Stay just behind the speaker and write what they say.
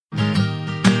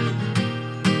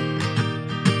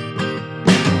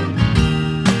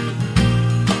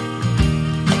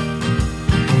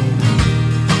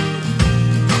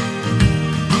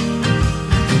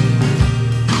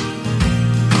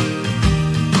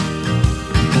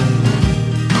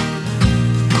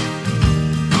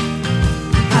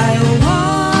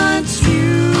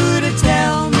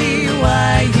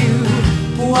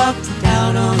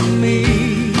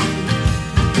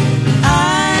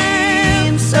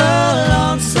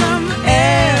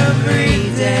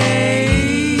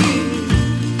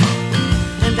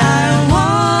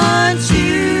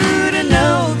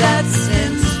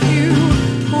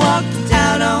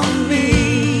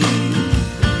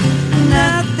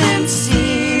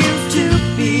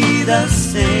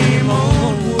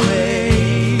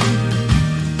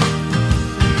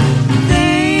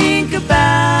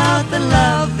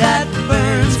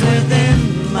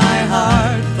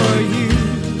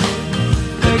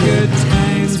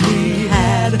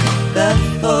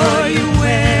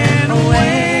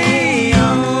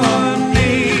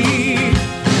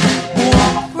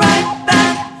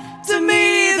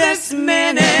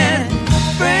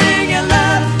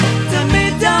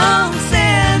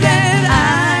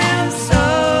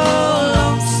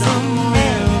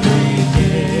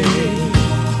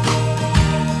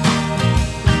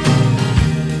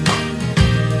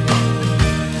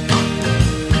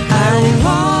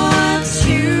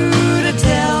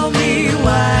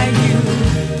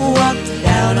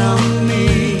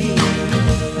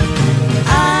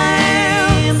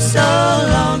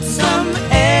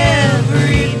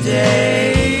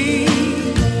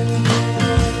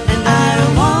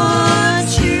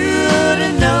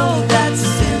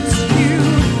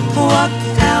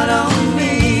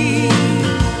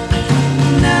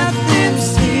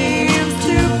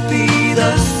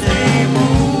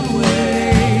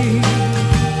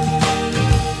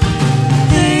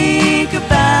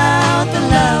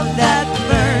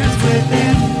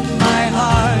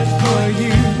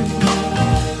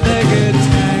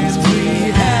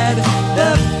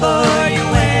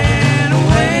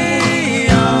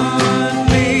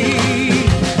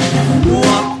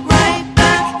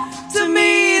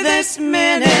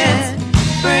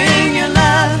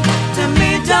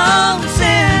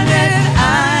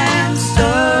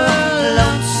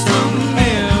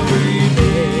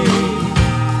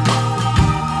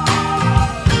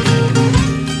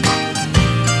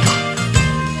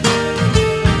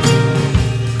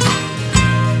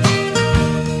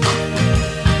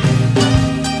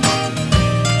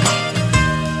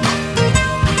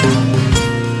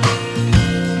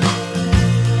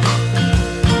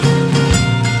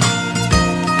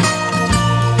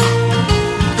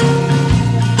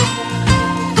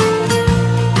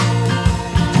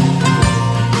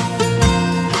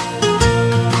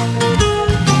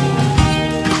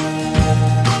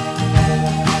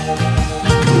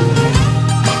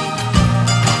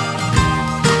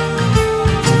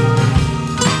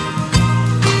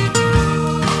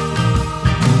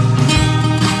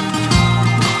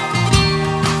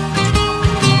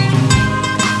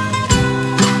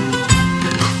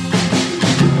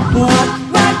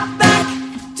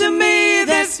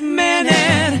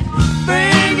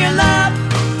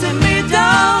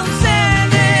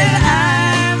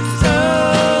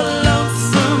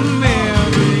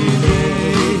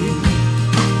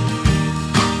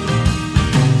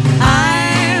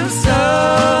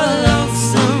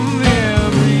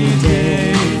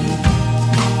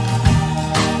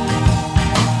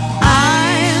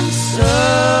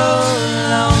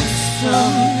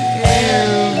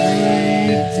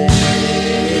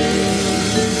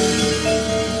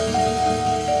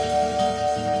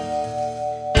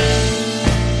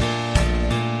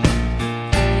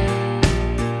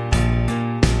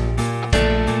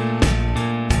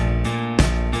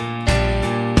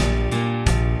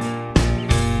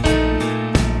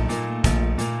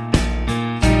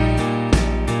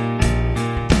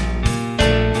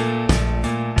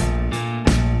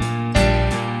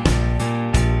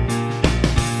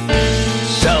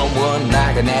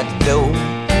knocking at the door.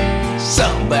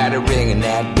 Somebody ringing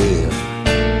that bell.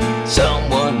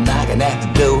 Someone knocking at the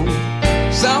door.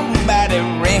 Somebody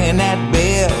ringing that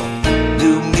bell.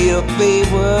 Do me a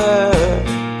favor.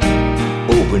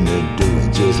 Open the door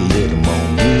and just let them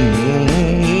on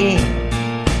in.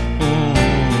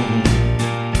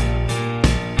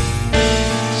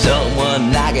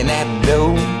 Someone knocking at the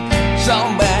door.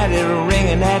 Somebody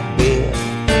ringing that bell.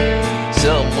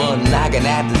 Someone knocking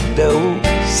at the door.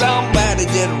 Somebody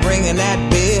just ringing that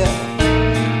bell.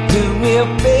 Do me a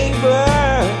favor.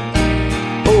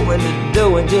 Open the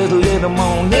door and just let them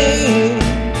on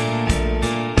in.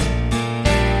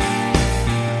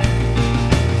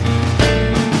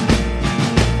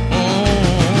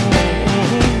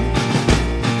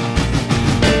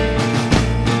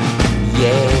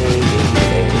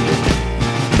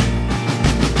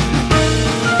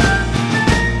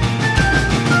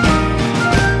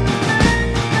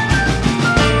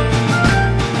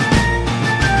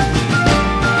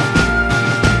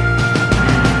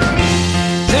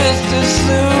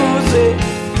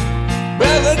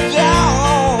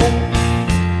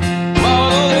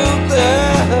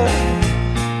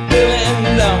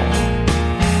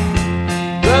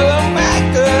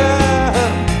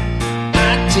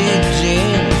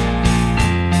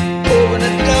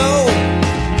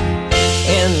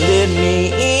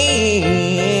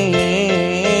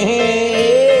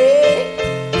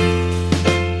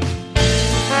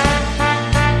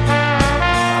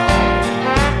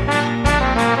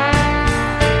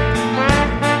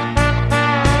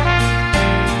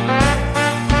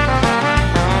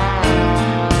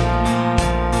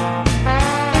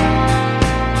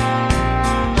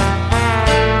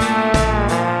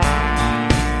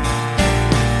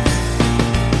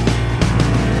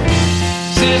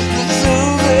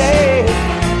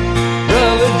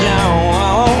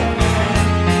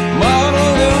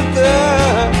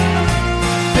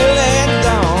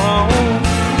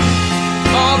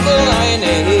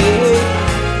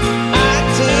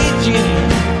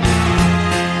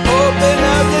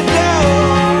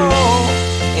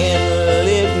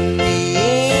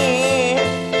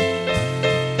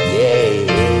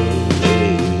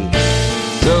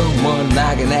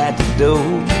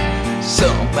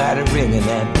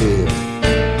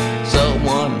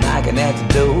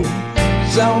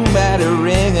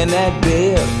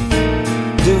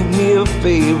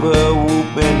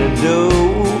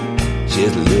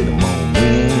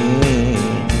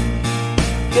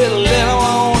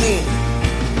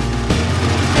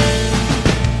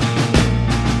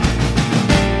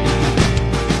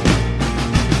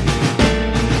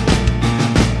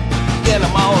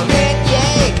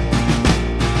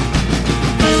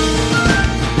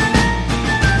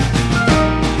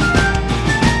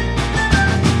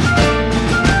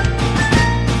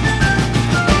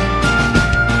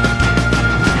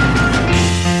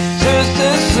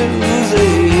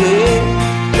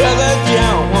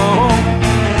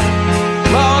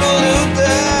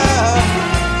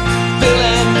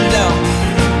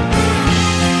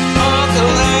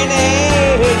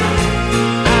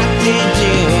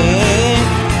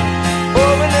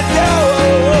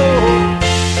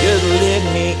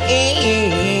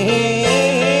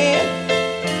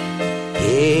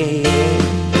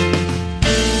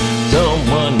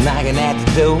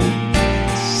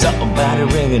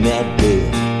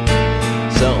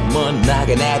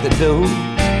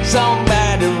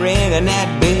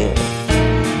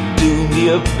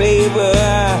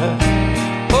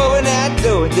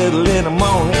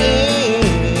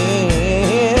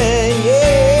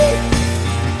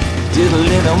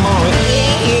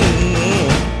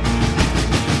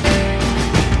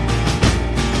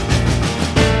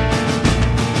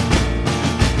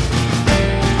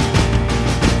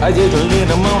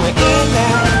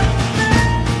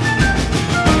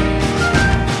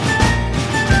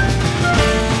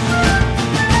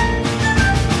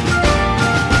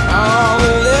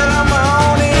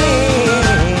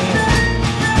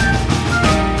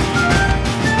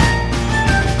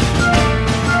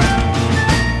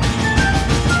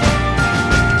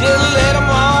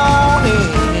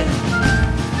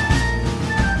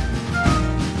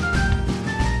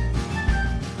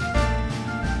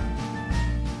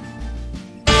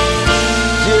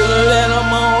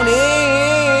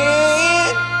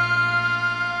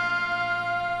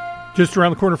 Just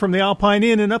around the corner from the Alpine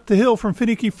Inn and up the hill from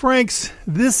Finicky Frank's,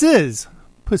 this is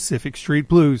Pacific Street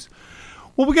Blues.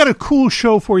 Well, we got a cool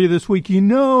show for you this week. You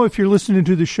know, if you're listening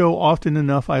to the show often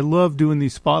enough, I love doing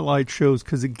these spotlight shows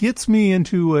because it gets me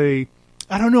into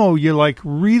you like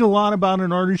read a lot about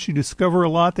an artist, you discover a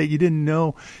lot that you didn't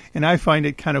know, and I find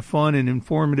it kind of fun and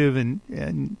informative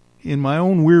and in my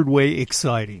own weird way,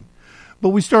 exciting. But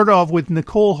we start off with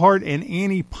Nicole, Hart, and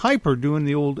Annie Piper doing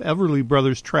the old Everly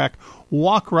Brothers track,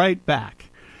 Walk Right Back.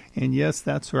 And yes,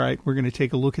 that's right, we're going to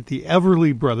take a look at the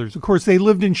Everly Brothers. Of course, they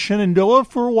lived in Shenandoah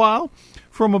for a while,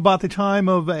 from about the time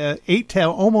of 8 to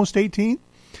almost 18.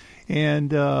 And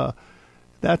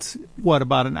that's,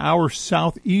 about an hour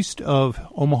southeast of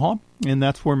Omaha. And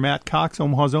that's where Matt Cox,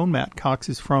 Omaha's own Matt Cox,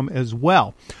 is from as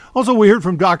well. Also, we heard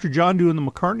from Dr. John doing the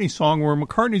McCartney song, where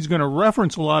McCartney's going to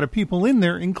reference a lot of people in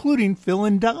there, including Phil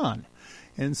and Don.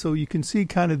 And so you can see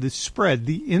kind of the spread,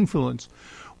 the influence.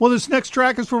 Well, this next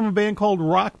track is from a band called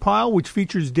Rockpile, which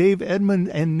features Dave Edmund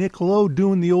and Nick Lowe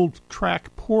doing the old track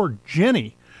Poor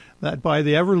Jenny, that by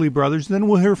the Everly Brothers. Then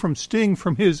we'll hear from Sting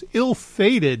from his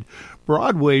ill-fated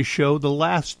Broadway show, The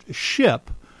Last Ship.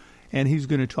 And he's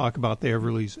going to talk about the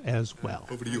Everlys as well.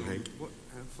 Over to you, Hank.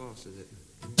 How fast is it?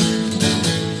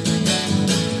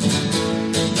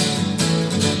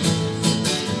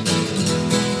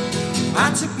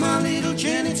 I took my little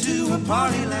Jenny to a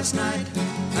party last night.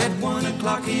 At 1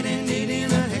 o'clock it ended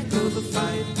in a heck of a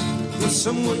fight. When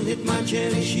someone hit my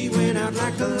Jenny, she went out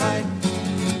like a light.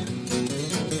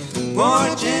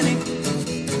 Poor Jenny.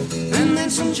 And then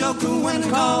some joker went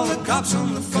and called the cops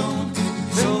on the phone.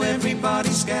 So everybody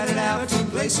scattered out to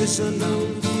places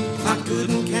unknown. I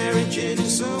couldn't carry Jenny,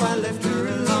 so I left her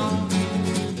alone.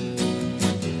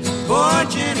 Poor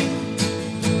Jenny.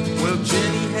 Well,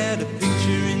 Jenny had a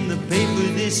picture in the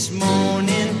paper this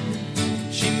morning.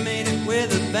 She made it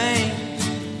with a bang.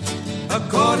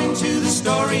 According to the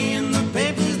story in the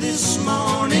paper this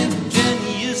morning,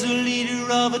 Jenny is a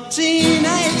leader of a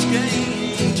teenage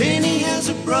gang. Jenny has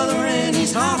a brother and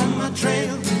he's hot on my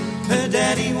trail. Her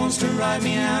daddy wants to ride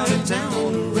me out of town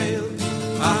on a rail.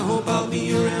 I hope I'll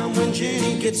be around when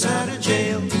Jenny gets out of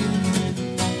jail.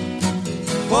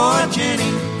 Poor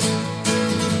Jenny.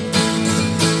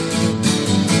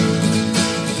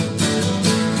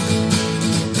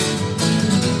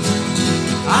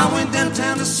 I went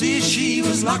downtown to see her, she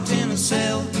was locked in a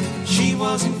cell. She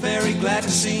wasn't very glad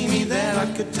to see me, that I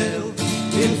could tell.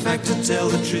 In fact, to tell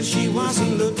the truth, she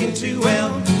wasn't looking too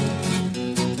well.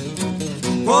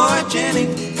 Poor Jenny.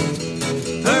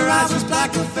 Her eyes was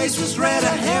black, her face was red,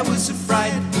 her hair was a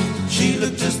fright. She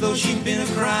looked as though she'd been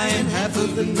a-crying half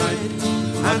of the night.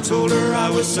 I told her I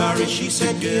was sorry, she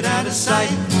said get out of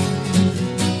sight.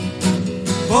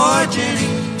 Poor Jenny.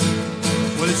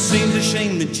 Well, it seems a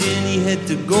shame that Jenny had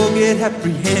to go get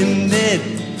apprehended.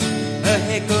 A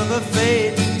heck of a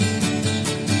fate.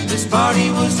 This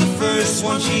party was the first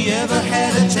one she ever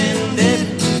had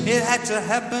attended. It had to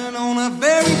happen on her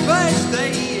very first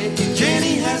day.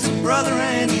 Jenny has a brother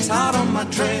and he's hot on my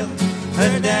trail.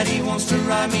 Her daddy wants to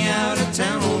ride me out of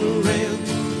town on a rail.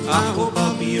 I hope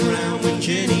I'll be around when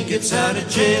Jenny gets out of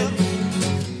jail.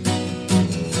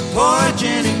 Poor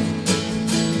Jenny.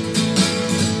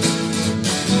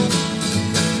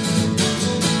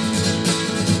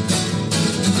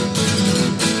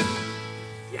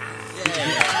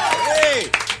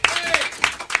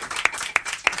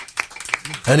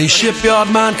 Any shipyard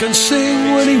man can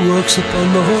sing when he works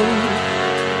upon the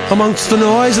hull, amongst the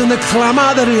noise and the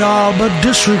clamour that he all but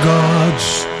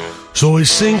disregards. So he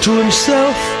sing to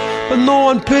himself, but no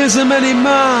one pays him any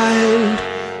mind.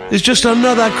 He's just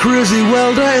another crazy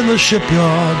welder in the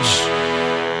shipyards.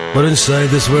 But inside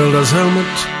this welder's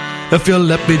helmet, if you'll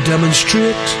let me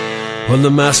demonstrate, when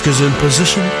the mask is in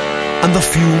position and the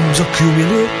fumes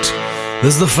accumulate,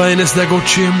 there's the finest echo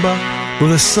chamber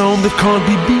with a sound that can't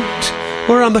be beat,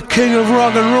 where I'm the king of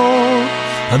rock and roll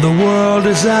and the world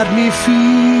is at me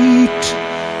feet.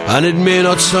 And it may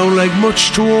not sound like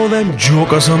much to all them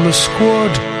jokers on the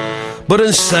squad, but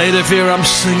inside of here I'm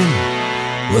singing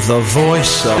with the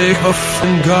voice of a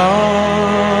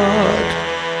God.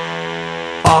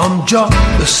 I'm Jock,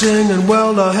 the singing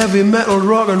welder, heavy metal,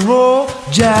 rock and roll,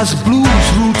 jazz, blues,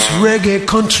 roots, reggae,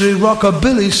 country,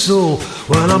 rockabilly, soul.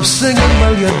 When I'm singing,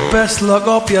 well, you best look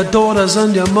up your daughters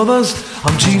and your mothers.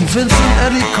 I'm Gene Vincent,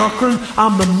 Eddie Cochran,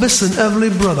 I'm the missing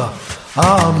Everly brother.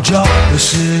 I'm Jock, the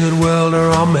singing welder,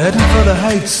 I'm heading for the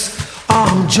heights.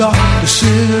 I'm Jock, the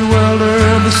singing welder,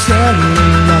 and the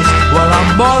satellite. Well,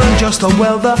 I'm more than just a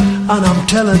welder, and I'm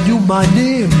telling you my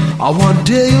name. One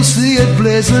day you'll see it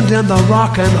blazing in the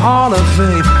Rock and Hall of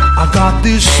Fame. I got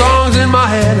these songs in my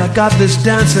head, I got this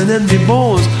dancing in me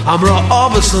bones. I'm Roy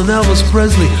Orbison, Elvis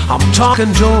Presley, I'm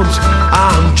talking Jones.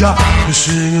 I'm Jock, the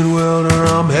singing welder,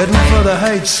 I'm heading for the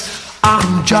heights.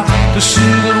 I'm Jock, the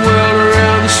singing welder,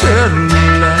 and the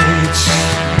satellites.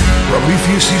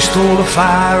 Prometheus, he stole the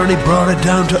fire and he brought it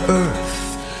down to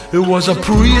earth. It was a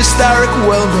prehistoric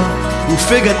welder who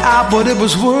figured out what it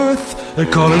was worth. They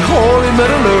call it holy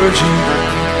metallurgy,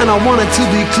 and I want it to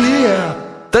be clear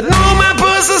that no man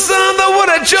puts the son that would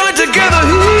have joined together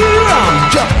here. I'm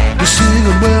Jock the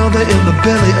Singing Welder in the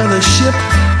belly of the ship.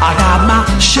 I got my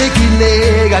shaky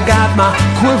leg, I got my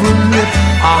quivering lip.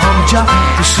 I'm Jock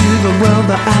the Singing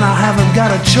Welder and I haven't got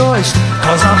a choice,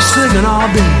 'cause I'm singing all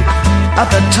day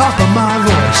at the top of my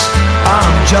voice.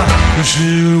 I'm Jock the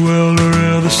Singing Welder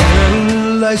and the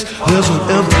satellites. There's an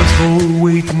empty hole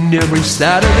waiting every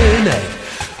Saturday night.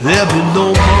 There'll be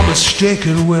no more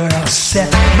mistaking where I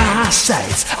set my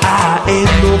sights. I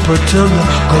ain't no pretender,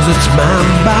 'cause it's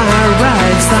mine by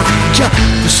rights. I'm Jock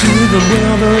the Singing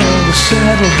Welder and the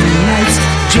satellites.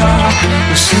 Jock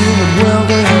the Singing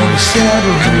Welder and the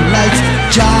satellites.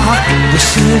 Jock the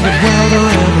Singing Welder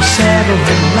and the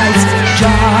satellites.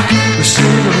 Jock the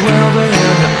Singing Welder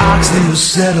and the oxen the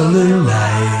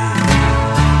satellite.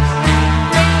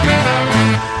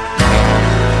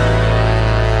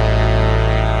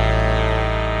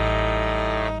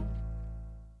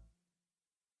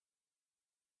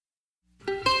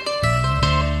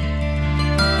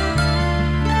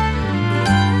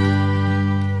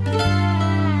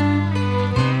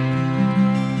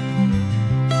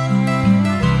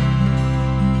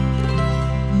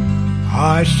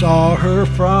 I saw her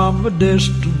from a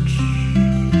distance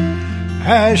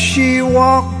as she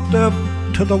walked up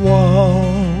to the wall.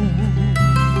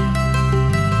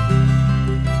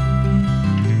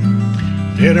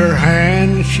 In her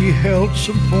hand she held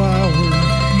some flowers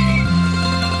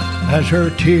as her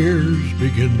tears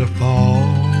began to fall.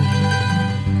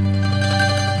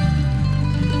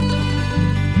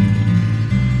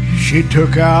 She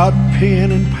took out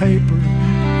pen and paper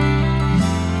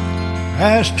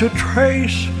as to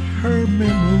trace her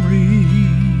memory.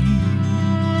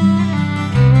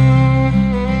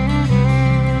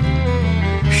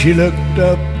 She looked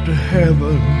up to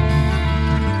heaven,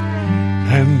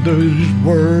 and those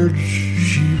words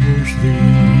she was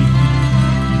thee.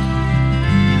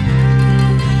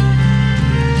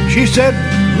 She said,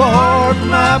 Lord,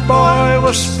 my boy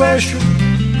was special,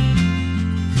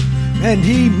 and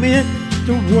he meant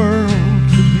the world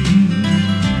to me.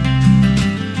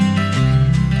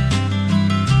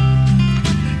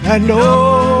 And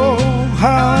oh,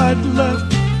 how I'd love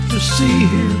to see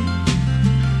him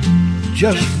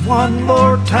just one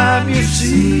more time, you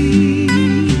see.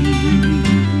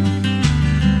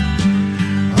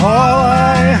 All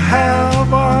I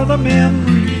have are the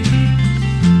memories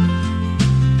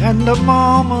and the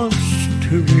moments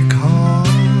to recall.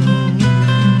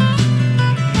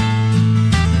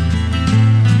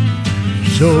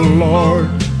 So Lord,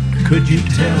 could you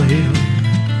tell him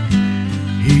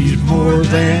he's more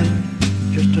than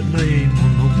just a name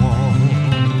on the wall?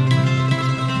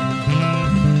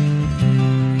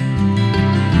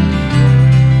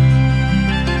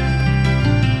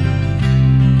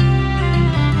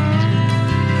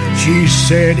 She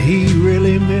said he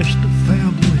really missed the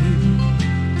family,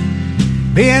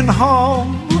 being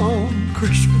home on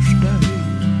Christmas Day.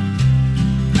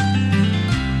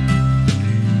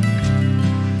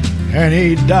 And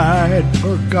he died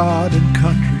for God and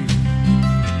country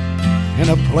in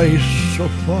a place so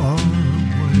far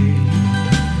away.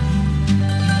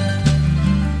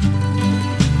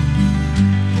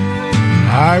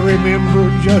 I remember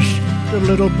just a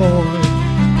little boy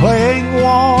playing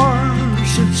war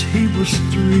since he was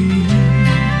 3.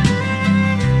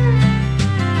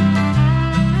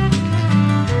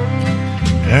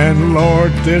 And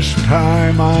Lord, this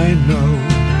time I know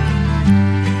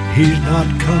he's not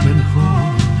coming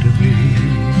home to me.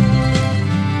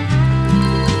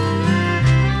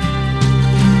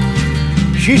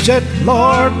 She said,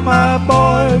 Lord, my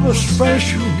boy was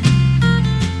special,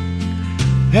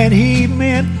 and he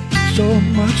meant so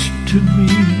much to me.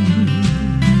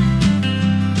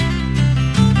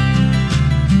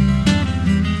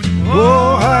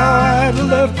 Oh, how I'd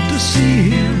love to see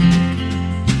him,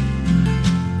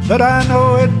 but I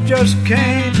know it just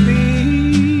can't be.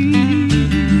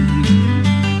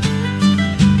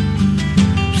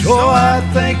 So I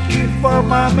thank you for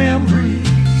my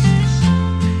memories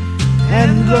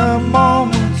and the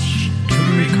moments to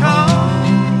recall.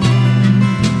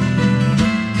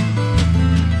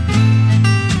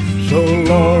 So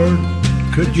Lord,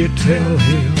 could you tell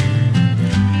him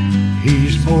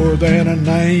he's more than a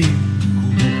name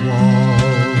on the wall?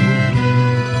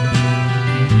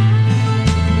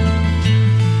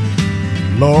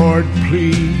 Lord,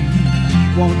 please,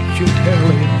 won't you tell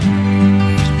him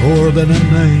he's more than a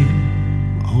name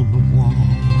on the wall?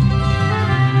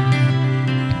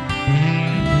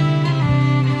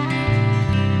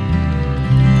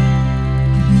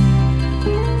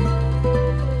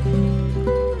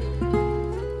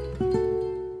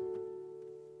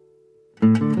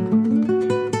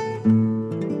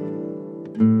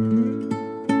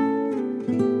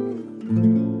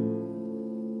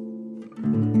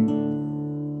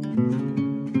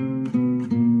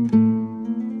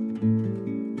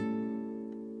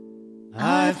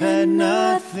 had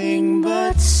nothing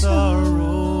but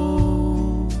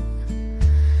sorrow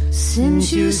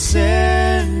since you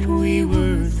said we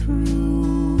were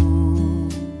through.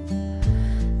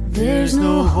 There's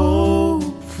no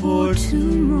hope for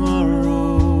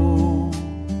tomorrow.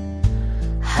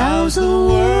 How's the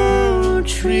world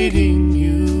treating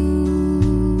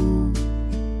you?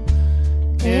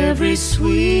 Every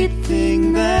sweet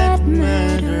thing that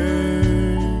mattered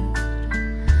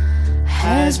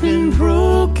has been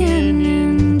broken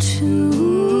in two.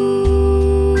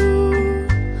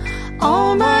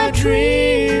 All my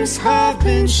dreams have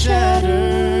been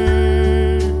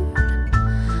shattered.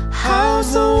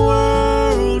 How's the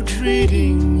world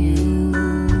treating you?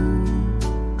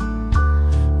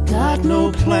 Got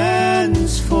no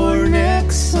plans for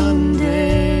next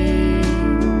Sunday.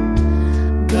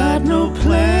 Got no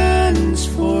plans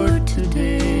for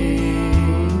today.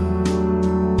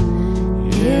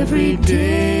 Every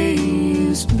day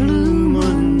is Blue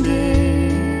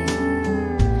Monday.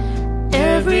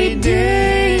 Every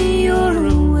day you're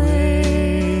away.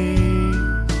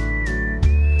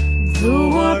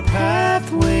 Though our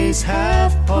pathways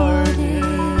have parted,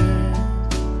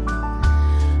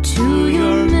 to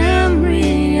your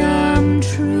memory I'm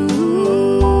true.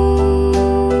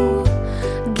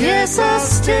 Guess I'll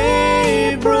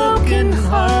stay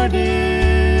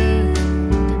broken-hearted.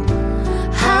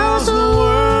 How's the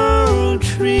world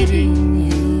treating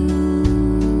you?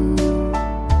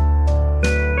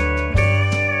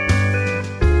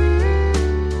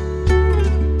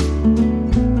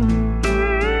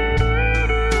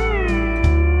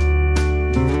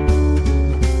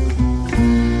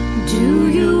 Do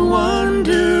you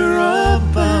wonder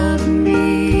about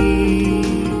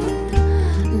me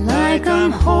like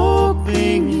I'm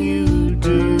hoping you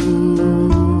do?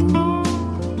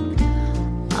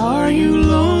 Are you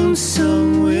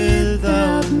lonesome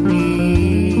without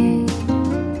me?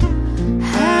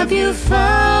 Have you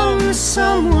found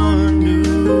someone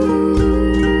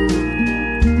new?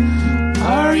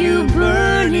 Are you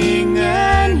burning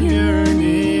and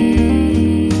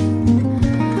yearning?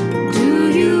 Do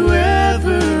you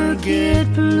ever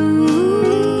get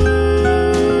blue?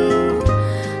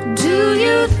 Do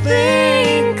you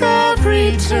think of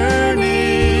returning?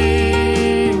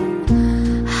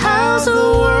 How's the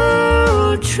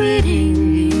world treating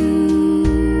you?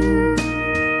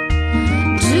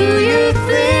 Do you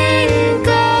think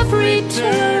of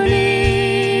returning?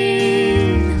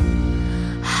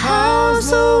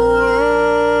 How's the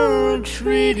world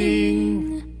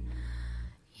treating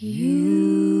you?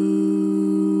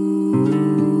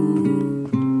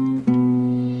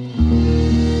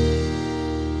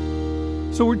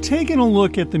 So we're taking a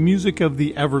look at the music of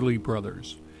the Everly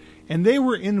Brothers. And they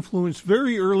were influenced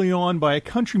very early on by a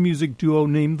country music duo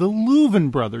named the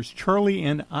Louvin Brothers, Charlie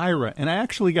and Ira. And I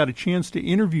actually got a chance to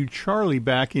interview Charlie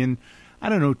back in,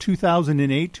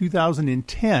 2008,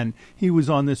 2010. He was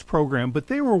on this program. But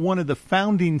they were one of the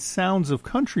founding sounds of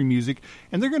country music,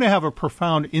 and they're going to have a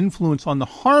profound influence on the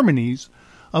harmonies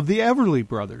of the Everly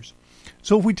Brothers.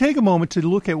 So if we take a moment to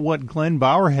look at what Glenn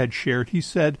Bauer had shared, he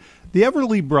said, the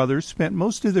Everly Brothers spent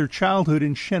most of their childhood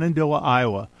in Shenandoah,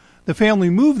 Iowa. The family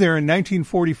moved there in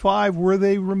 1945, where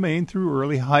they remained through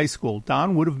early high school.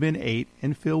 Don would have been 8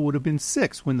 and Phil would have been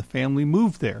 6 when the family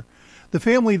moved there. The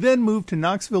family then moved to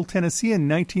Knoxville, Tennessee in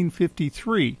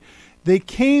 1953. They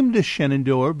came to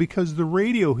Shenandoah because the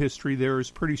radio history there is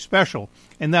pretty special,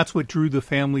 and that's what drew the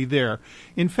family there.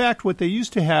 In fact, what they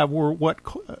used to have were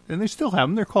and they still have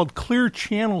them, they're called clear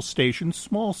channel stations,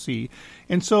 small c,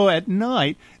 and so at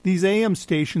night, these AM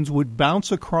stations would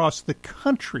bounce across the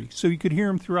country, so you could hear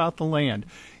them throughout the land.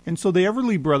 And so the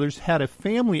Everly Brothers had a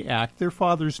family act. Their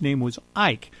father's name was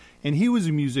Ike, and he was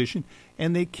a musician,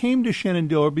 and they came to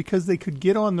Shenandoah because they could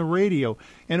get on the radio,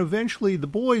 and eventually the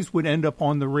boys would end up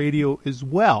on the radio as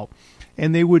well,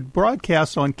 and they would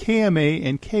broadcast on KMA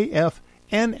and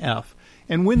KFNF.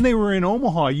 And when they were in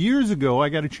Omaha years ago, I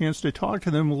got a chance to talk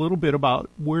to them a little bit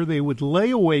about where they would lay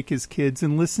awake as kids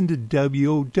and listen to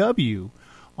WOW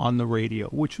on the radio,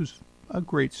 which was a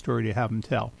great story to have them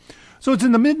tell. So it's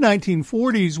in the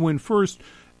mid-1940s when first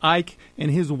Ike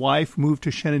and his wife moved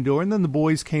to Shenandoah, and then the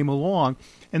boys came along,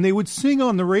 and they would sing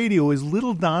on the radio as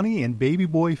Little Donnie and Baby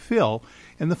Boy Phil,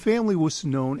 and the family was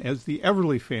known as the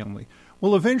Everly family.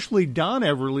 Well, eventually Don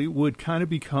Everly would kind of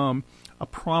become a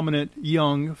prominent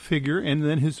young figure, and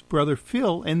then his brother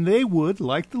Phil, and they would,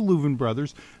 like the Louvin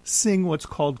brothers, sing what's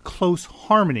called close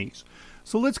harmonies.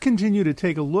 So let's continue to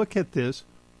take a look at this.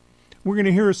 We're going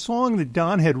to hear a song that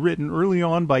Don had written early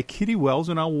on by Kitty Wells,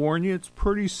 and I'll warn you, it's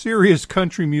pretty serious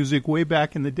country music way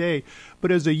back in the day. But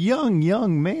as a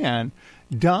young man,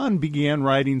 Don began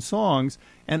writing songs,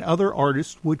 and other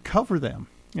artists would cover them.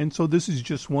 And so this is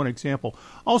just one example.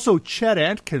 Also, Chet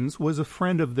Atkins was a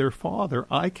friend of their father,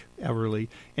 Ike Everly,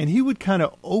 and he would kind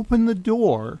of open the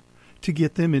door to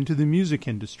get them into the music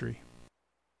industry.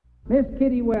 Miss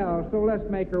Kitty Wells, so let's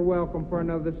make her welcome for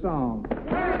another song.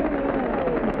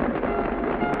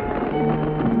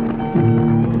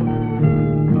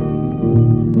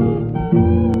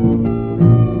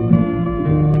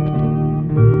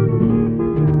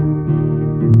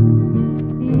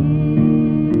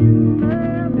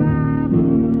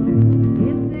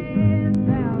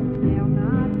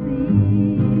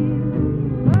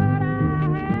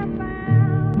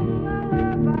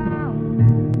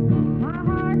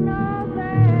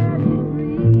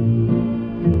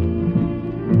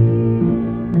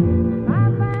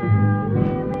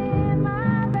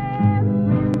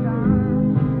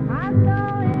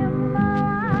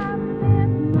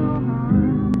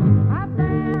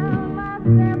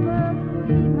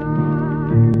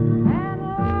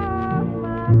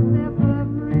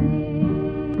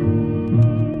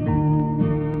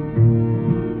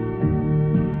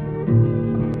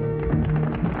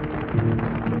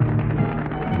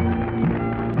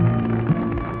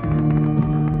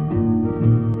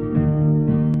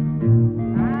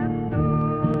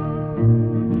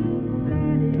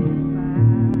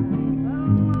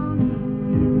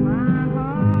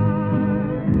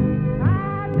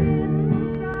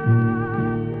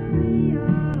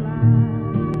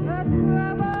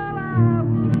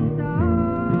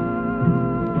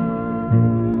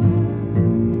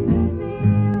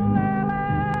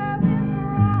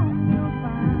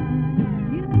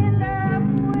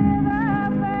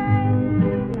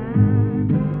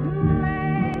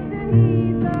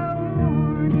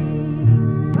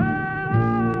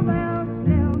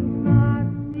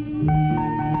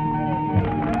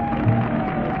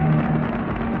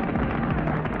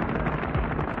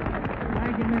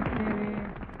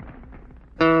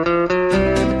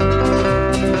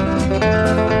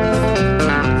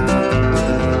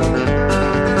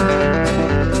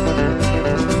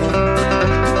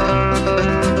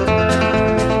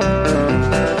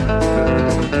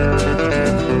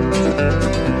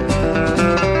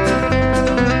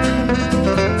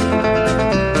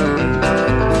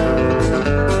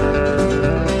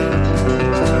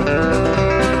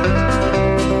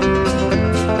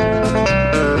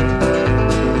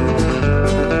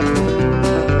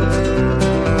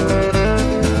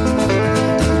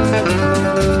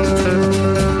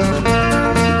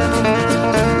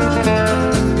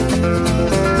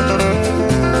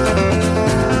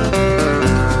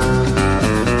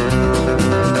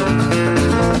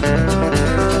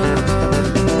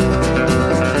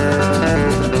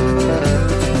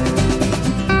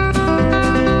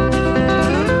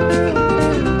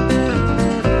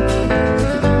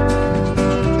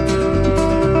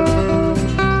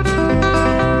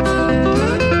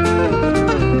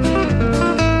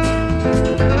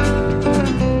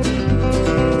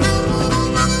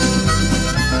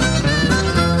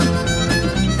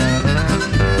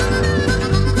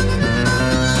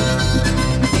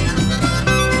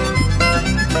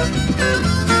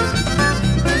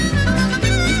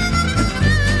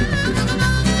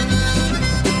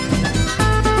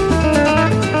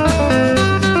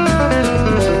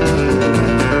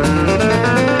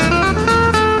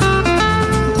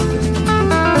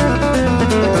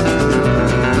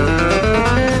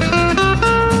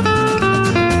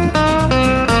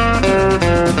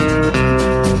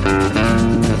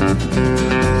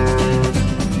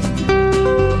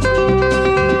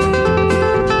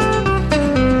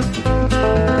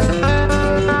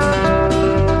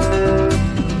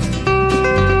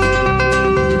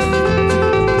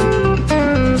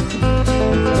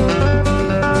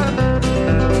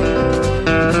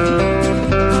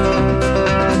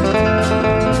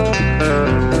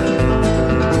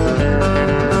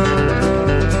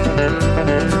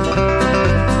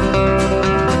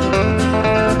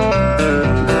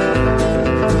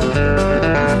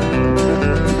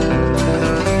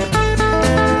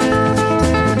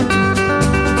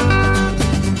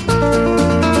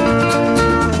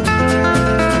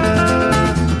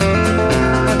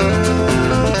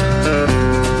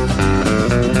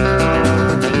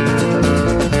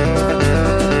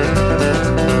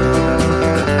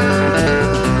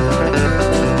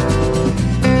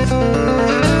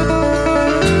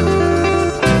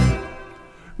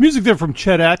 Music there from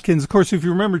Chet Atkins. Of course, if you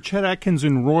remember, Chet Atkins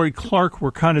and Roy Clark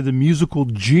were kind of the musical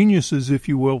geniuses, if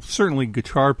you will, certainly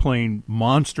guitar-playing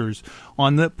monsters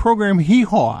on the program Hee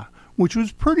Haw, which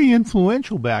was pretty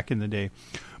influential back in the day.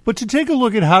 But to take a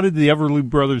look at how did the Everly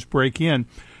Brothers break in,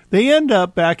 They end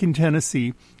up back in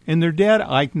Tennessee, and their dad,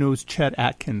 Ike, knows Chet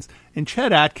Atkins. And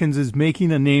Chet Atkins is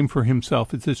making a name for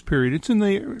himself at this period. It's in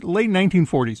the late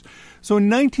 1940s. So in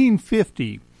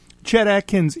 1950, Chet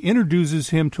Atkins introduces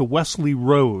him to Wesley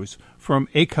Rose from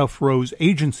Acuff Rose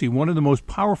Agency, one of the most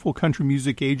powerful country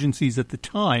music agencies at the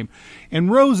time.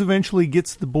 And Rose eventually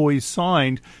gets the boys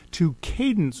signed to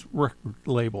Cadence record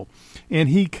label. And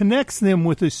he connects them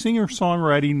with a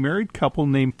singer-songwriting married couple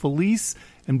named Felice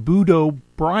and Budo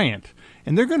Bryant.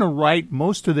 And they're going to write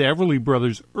most of the Everly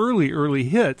Brothers' early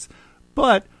hits,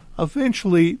 but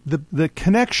eventually the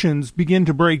connections begin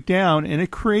to break down, and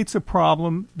it creates a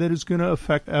problem that is going to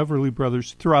affect Everly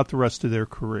Brothers throughout the rest of their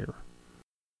career.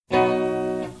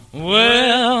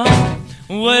 Well,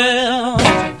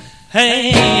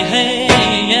 hey,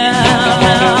 yeah,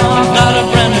 I've got a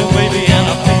brand new baby and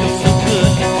I feel so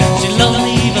good. She loves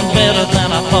me even better than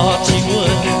I thought she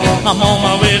would. I'm on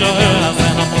my way to her house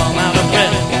and I'm plumb out of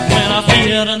breath. When I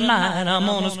see her tonight, I'm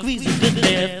gonna squeeze her to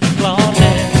death.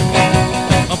 Claudette,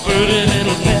 a pretty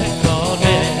little pet,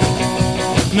 Claudette,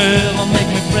 never make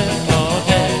me fret,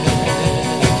 Claudette.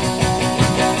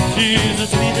 She's the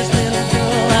sweetest little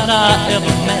girl that I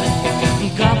ever met.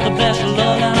 Got the best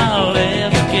love that I'll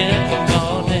ever get,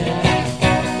 Claudette.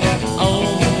 Oh,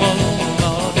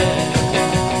 Claudette.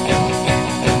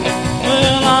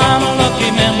 Well, I'm a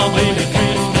lucky man, my baby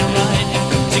treats me right.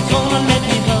 She's gonna let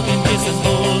me hug and kisses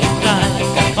hold me tight.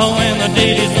 Oh, when the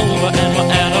date is over and we're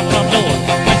at her front door,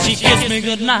 when she kissed me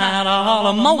goodnight, I'll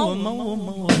holler more,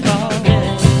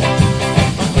 Claudette.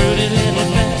 A pretty little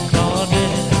pet,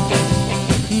 Claudette,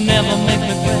 never make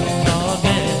me fret,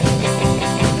 Claudette.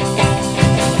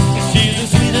 She's the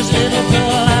sweetest little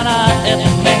girl that I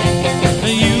ever met.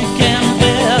 You can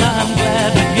bet I'm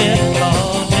glad to get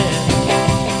Claudette.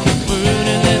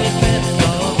 Pretty little pet,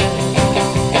 Claudette.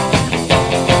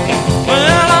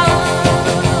 Well,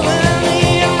 me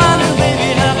and my new baby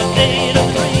have a date of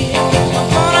 3. I'm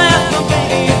gonna ask my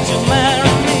baby if she'll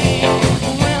marry me.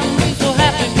 Well, I'm so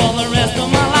happy for the rest of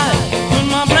my life with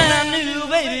my brand new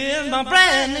baby and my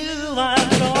brand new wife,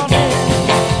 Claudette.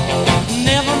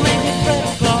 Never make me fret,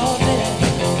 Claudette.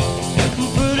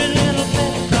 Pretty little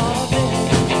pet, Claudette.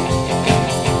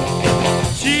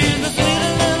 She's the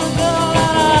sweetest little girl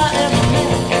that I ever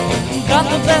met. Got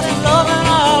the best loving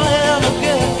I'll ever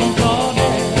get from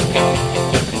Claudette.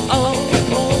 Oh,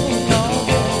 Claudette.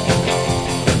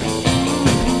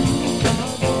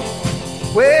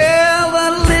 Well, the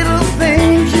little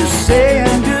things you say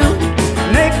and do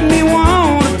make me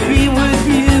want to be with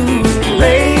you.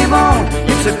 Rave on,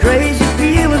 it's a crazy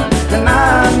feeling, and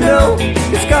I know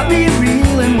it's got me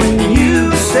reeling when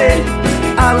you say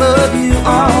I love you.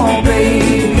 Oh,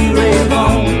 baby, rave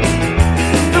on.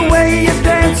 The way you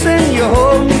dance and you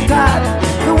hold me tight,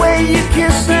 the way you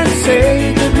kiss and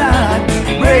say goodnight.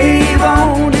 Rave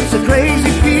on, it's a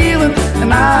crazy feeling,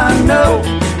 and I know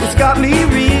it's got me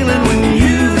reeling when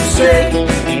you say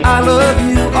I love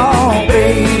you. Oh,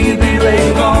 baby,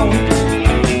 rave on.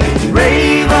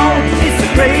 Rave on, it's a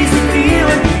crazy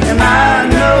feeling, and I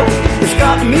know it's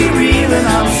got me reeling.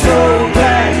 I'm so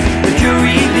glad that you're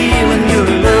revealing your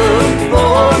love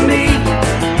for me.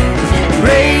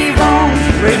 Rave on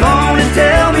and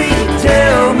tell me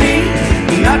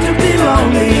not to be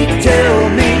lonely. Tell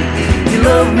me you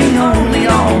love me only.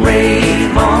 Oh,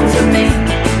 rave on to me.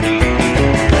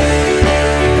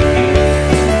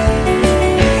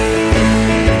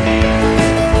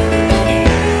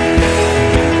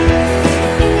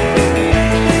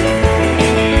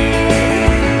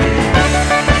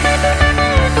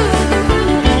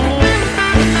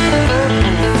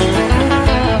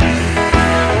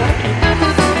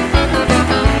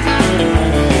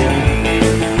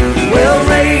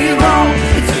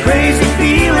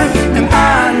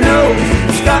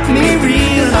 Me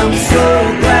real, I'm so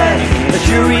glad that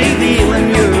you're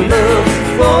revealing your love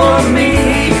for me.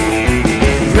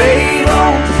 Rave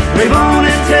on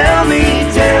and tell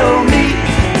me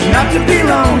not to be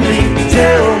lonely.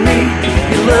 Tell me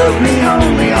you love me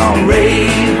only. Oh,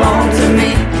 rave on to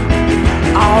me.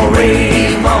 Oh,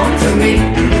 rave on to me.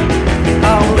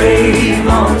 Oh, rave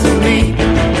on to me.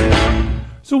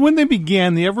 So when they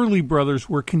began, the Everly Brothers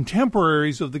were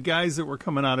contemporaries of the guys that were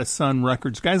coming out of Sun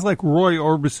Records. Guys like Roy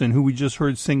Orbison, who we just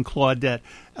heard sing Claudette,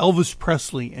 Elvis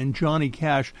Presley, and Johnny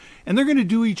Cash. And they're going to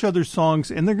do each other's songs,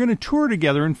 and they're going to tour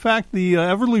together. In fact, the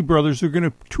Everly Brothers are going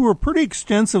to tour pretty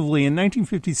extensively in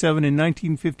 1957 and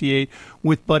 1958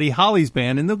 with Buddy Holly's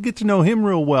band, and they'll get to know him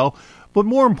real well. But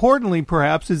more importantly,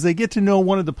 perhaps, is they get to know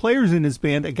one of the players in his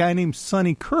band, a guy named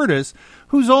Sonny Curtis,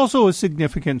 who's also a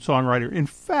significant songwriter. In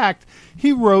fact,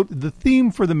 he wrote the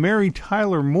theme for the Mary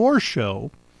Tyler Moore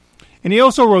Show, And he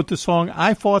also wrote the song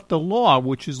I Fought the Law,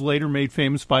 which is later made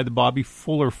famous by the Bobby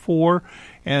Fuller Four,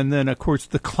 and then, of course,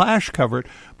 the Clash covered.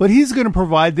 But he's going to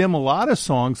provide them a lot of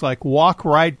songs like Walk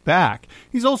Right Back.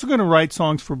 He's also going to write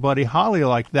songs for Buddy Holly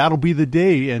like That'll Be the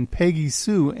Day and Peggy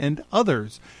Sue and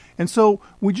others. And so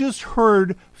we just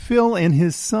heard Phil and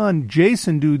his son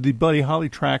Jason do the Buddy Holly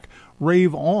track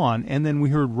Rave On, and then we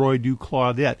heard Roy do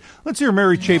Claudette. Let's hear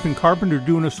Mary Chapin Carpenter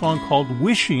doing a song called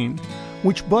Wishing,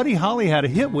 which Buddy Holly had a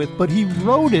hit with, but he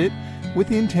wrote it with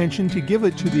the intention to give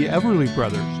it to the Everly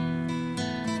Brothers.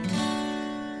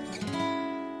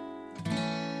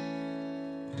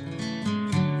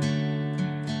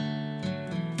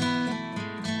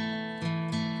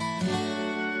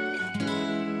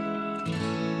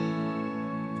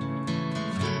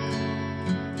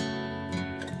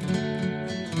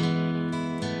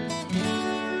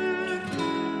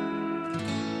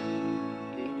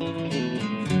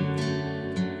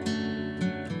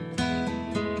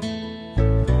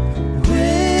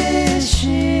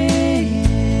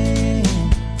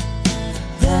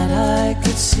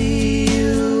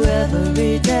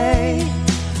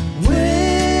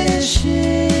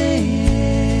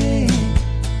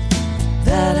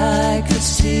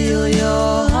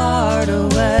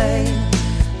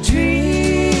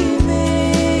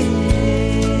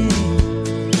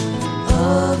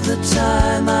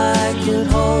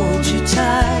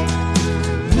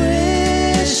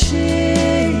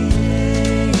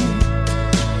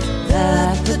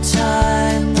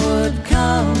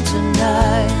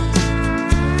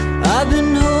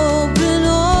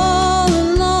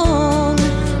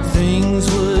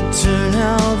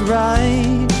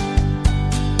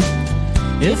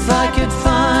 If I could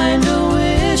find a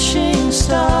wishing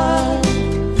star,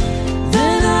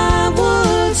 then I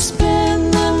would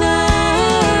spend the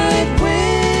night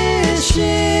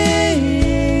wishing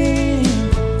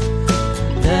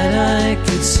that I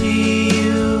could see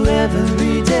you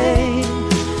every day,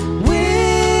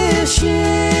 wishing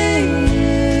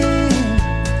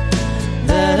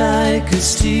that I could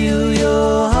steal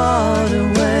your heart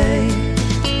away.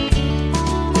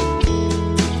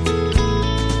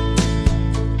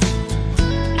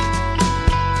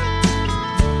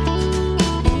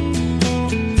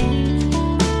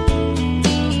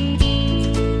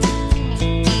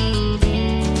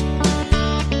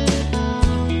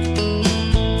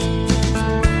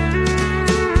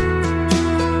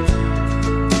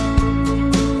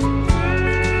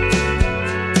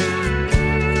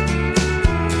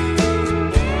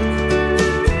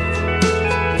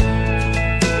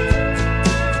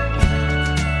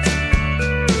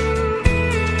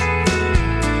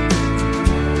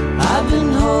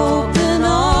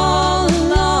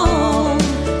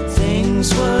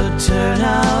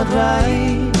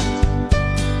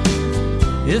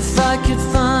 If I could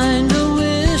find a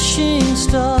wishing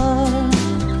star,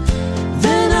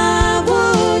 then I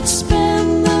would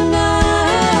spend the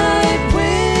night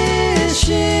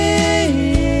wishing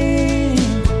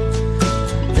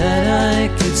that I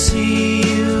could see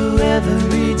you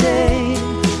every day,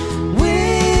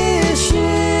 wishing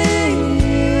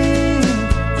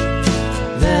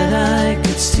that I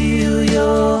could steal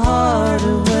your heart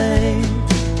away.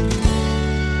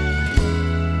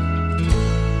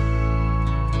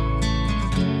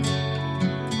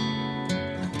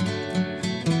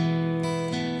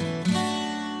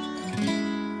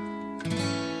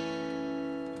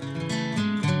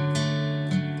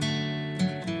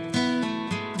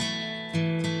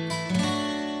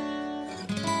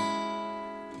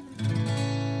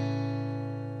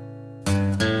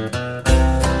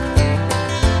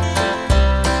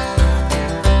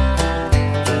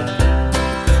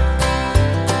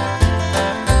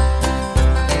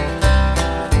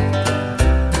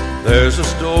 There's a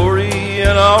story in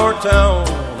our town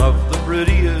of the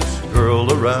prettiest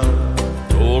girl around.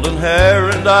 Golden hair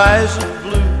and eyes of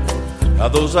blue. How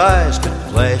those eyes could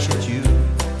flash at you.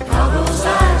 How those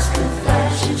eyes could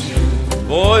flash at you.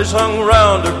 Boys hung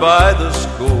round her by the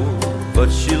score,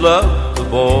 but she loved the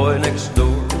boy next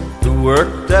door who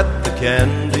worked at the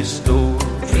candy store.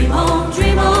 Dream on,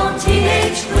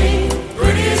 teenage queen,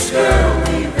 prettiest girl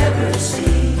we've ever seen.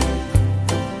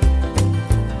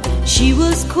 She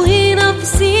was queen of the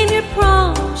senior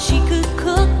prom. She could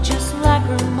cook just like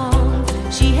her mom.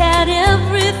 She had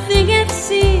everything it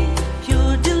seemed.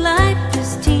 Pure delight,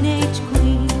 this teenage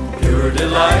queen. Pure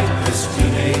delight, this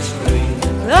teenage queen.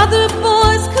 Other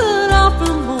boys could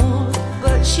offer more,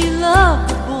 but she loved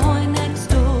the boy next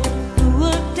door who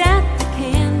worked at the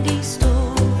candy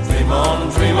store. Dream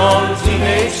on,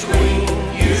 teenage queen.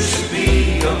 You should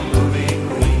be a movie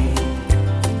queen.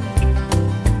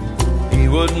 He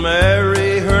would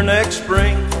marry her next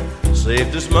spring,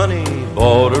 saved his money,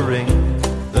 bought a ring.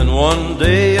 Then one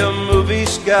day a movie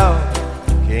scout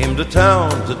came to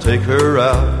town to take her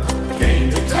out.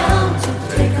 Came to town to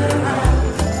take her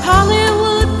out.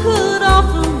 Hollywood could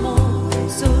offer more,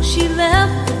 so she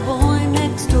left the boy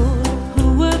next door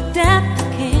who worked at the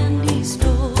candy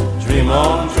store. Dream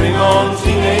on,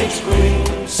 teenage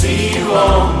queen, see you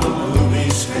on the movie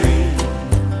screen.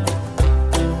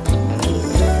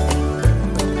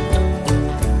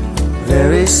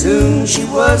 Very soon she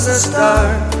was a star,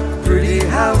 pretty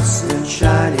house and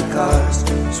shiny cars,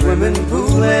 swimming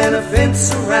pool and a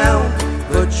fence around,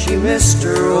 but she missed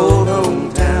her old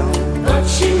hometown. But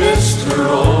she missed her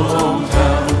old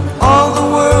hometown. All the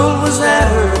world was at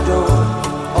her door,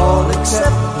 all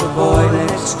except the boy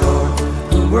next door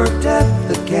who worked at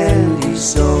the candy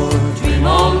store. Dream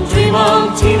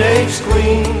on, teenage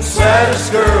queen,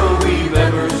 saddest girl we've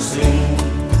ever seen.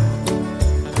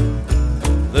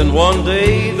 Then one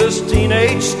day this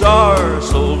teenage star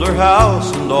sold her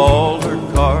house and all her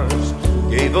cars,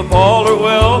 gave up all her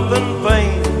wealth and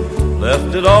fame,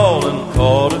 left it all and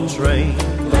caught a train.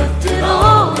 Left it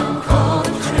all and caught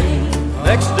a train.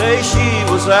 Next day she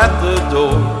was at the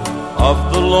door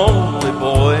of the lonely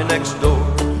boy next door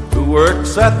who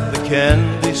works at the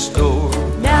candy store.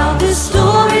 Now this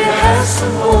story has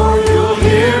some more, you'll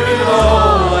hear it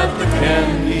all at the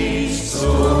candy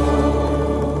store.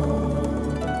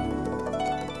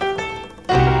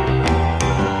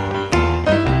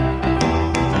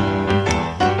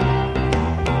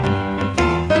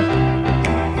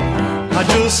 I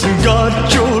just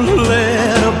got your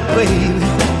letter, baby.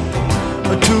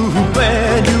 Too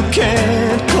bad you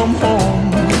can't come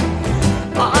home.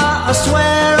 I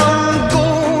swear I'm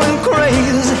going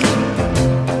crazy,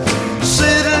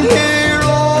 sitting here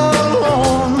all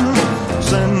alone.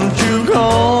 Since you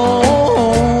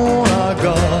gone, I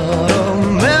got a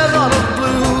mess out of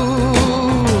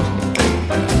blues.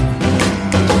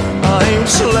 I ain't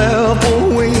slept a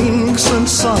wink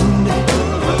since Sunday.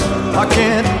 I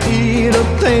can't eat a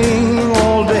thing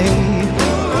all day.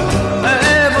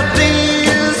 Every day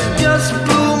is just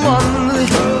Blue Monday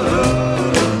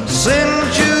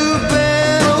since you've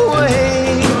been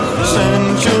away.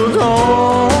 Since you're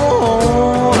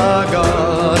gone, I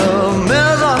got a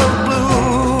mess out of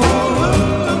blue.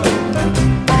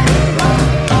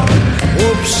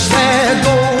 Whoops, there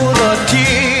goes a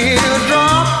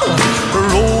teardrop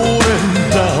rolling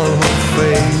down my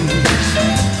face.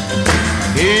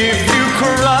 If you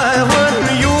cry when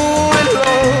you're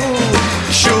alone,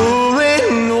 sure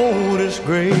ain't no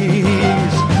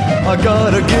disgrace. I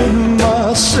gotta get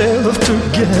myself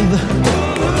together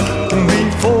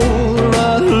before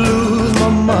I lose my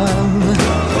mind.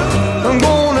 I'm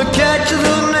gonna catch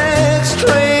the next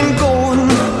train going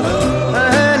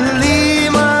and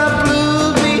leave my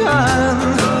blues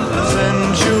behind.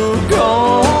 Since you're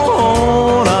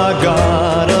gone, I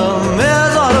got a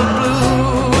mess out of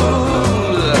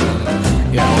blues.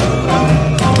 Yeah.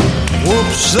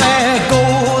 Whoops, there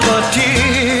goes a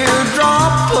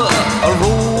teardrop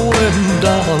rolling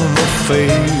down my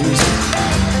face.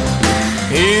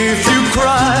 If you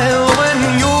cry when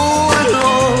you're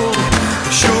alone,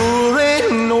 sure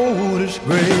ain't no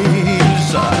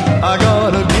disgrace. I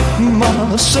gotta get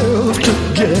myself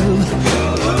together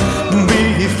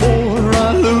before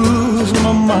I lose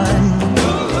my mind.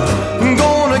 I'm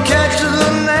gonna catch the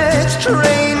next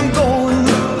train going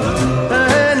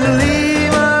and leave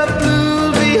my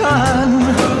blues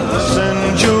behind.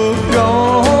 Since you're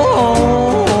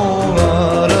gone,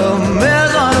 got a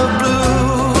mess out of blues.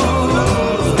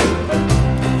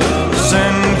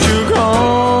 Since you're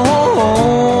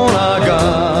gone, I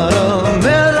got a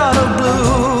mess out of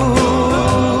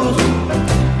blues.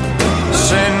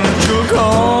 Since you're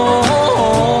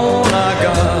gone, I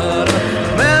got a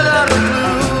mess out of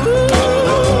blues.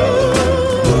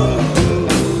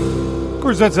 Of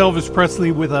course, that's Elvis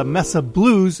Presley with a mess of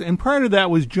blues, and prior to that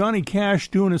was Johnny Cash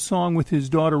doing a song with his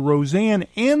daughter Roseanne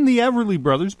and the Everly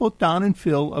Brothers, both Don and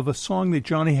Phil, of a song that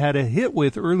Johnny had a hit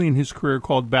with early in his career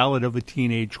called Ballad of a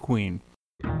Teenage Queen.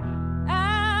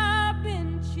 I've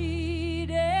been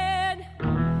cheated,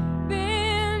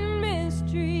 been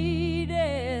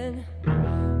mistreated.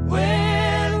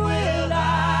 When will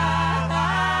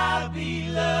I be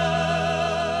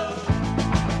loved?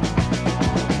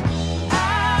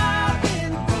 I've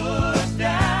been pushed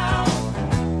down,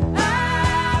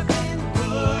 I've been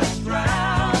pushed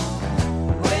round.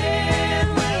 When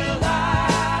will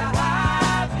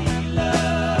I be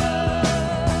loved?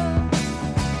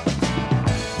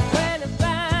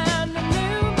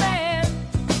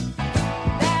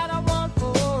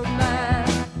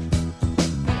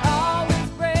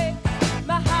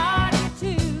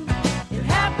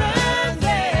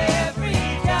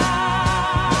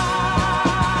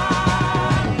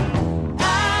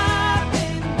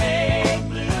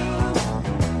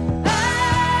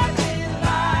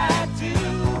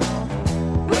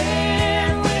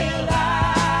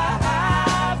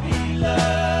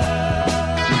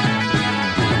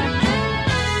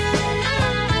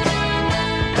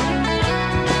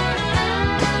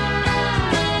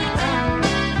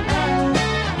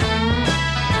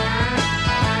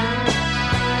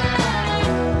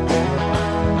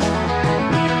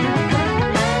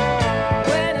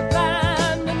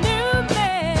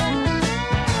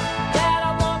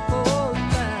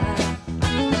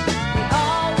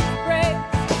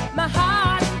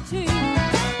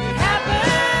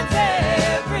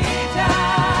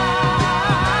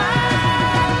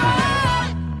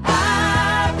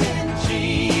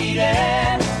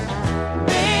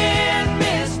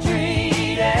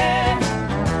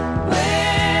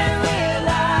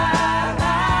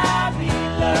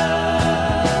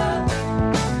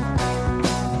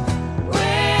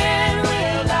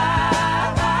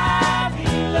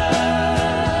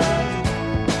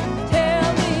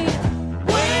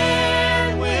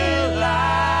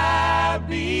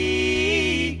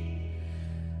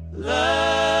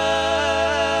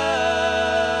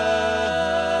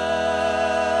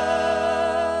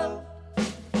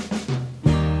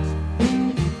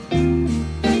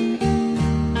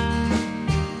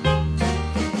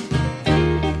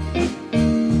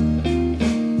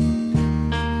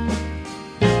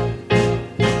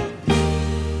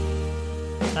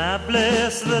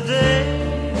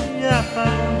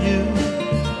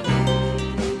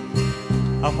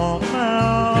 I want my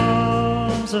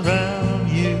arms around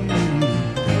you, and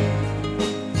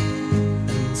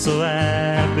so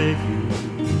I beg you,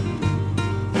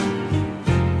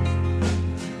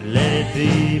 let it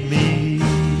be me.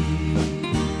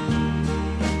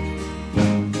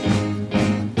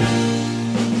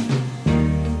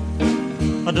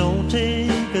 Don't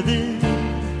take this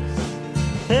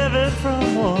heaven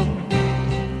from one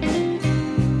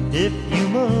if you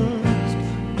must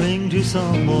cling to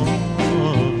someone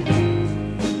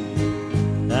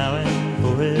now and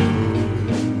forever.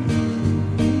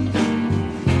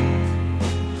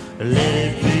 Let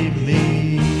it be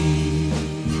me.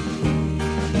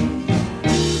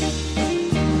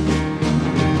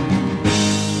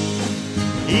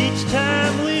 Each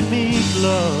time we meet,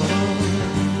 love,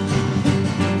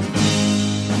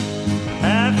 I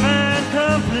find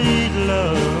complete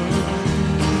love.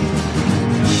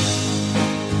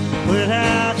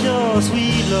 Without your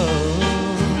sweet love,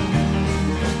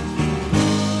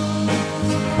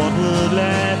 what would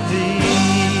life be?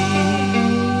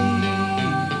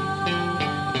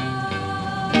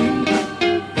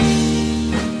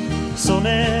 So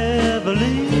never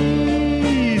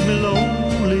leave me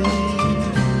lonely.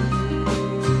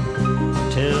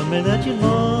 Tell me that you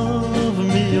love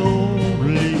me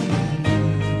only,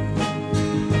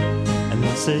 and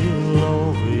say you'll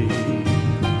always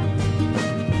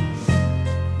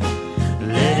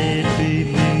let it be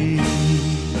me.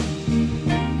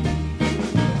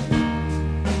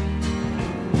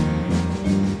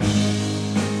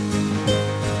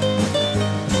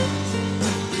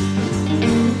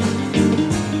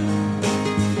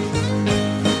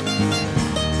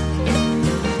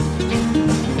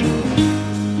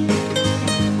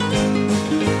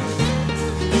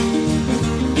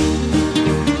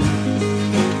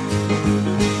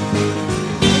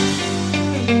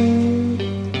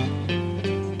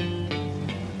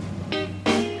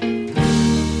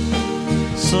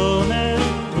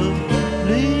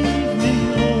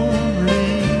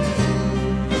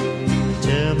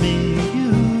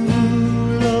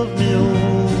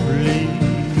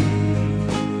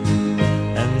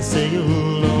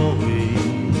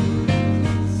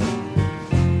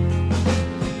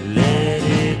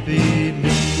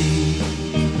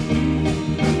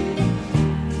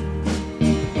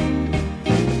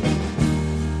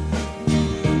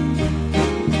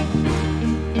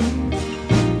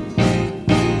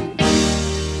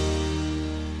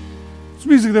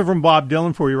 Music there from Bob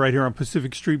Dylan for you right here on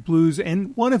Pacific Street Blues,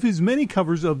 and one of his many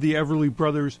covers of the Everly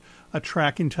Brothers, a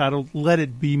track entitled Let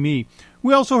It Be Me.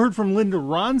 We also heard from Linda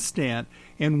Ronstadt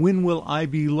and When Will I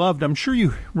Be Loved. I'm sure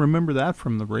you remember that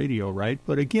from the radio, right?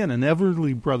 But again, an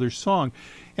Everly Brothers song.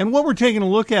 And what we're taking a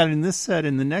look at in this set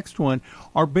and the next one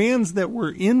are bands that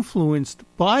were influenced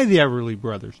by the Everly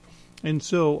Brothers. And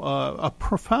so a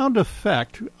profound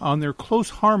effect on their close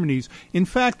harmonies. In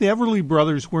fact, the Everly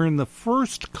Brothers were in the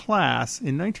first class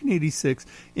in 1986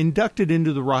 inducted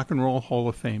into the Rock and Roll Hall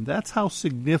of Fame. That's how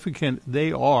significant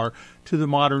they are to the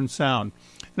modern sound.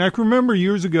 And I can remember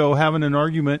years ago having an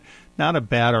argument, not a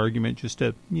bad argument, just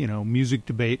a music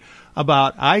debate,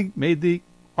 about, I made the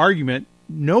argument,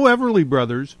 no Everly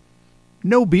Brothers,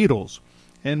 no Beatles.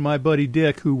 And my buddy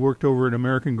Dick, who worked over at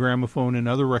American Gramophone and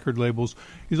other record labels,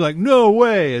 he's like, no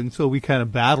way. And so we kind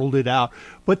of battled it out.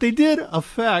 But they did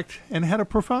affect and had a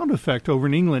profound effect over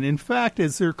in England. In fact,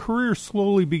 as their career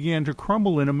slowly began to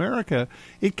crumble in America,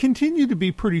 it continued to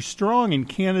be pretty strong in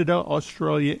Canada,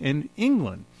 Australia, and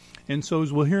England. And so,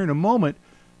 as we'll hear in a moment,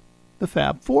 the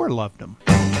Fab Four loved them.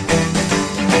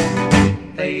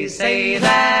 They say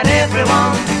that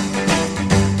everyone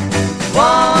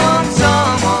wants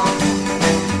someone.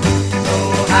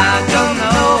 How come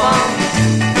no one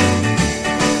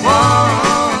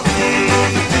wants me?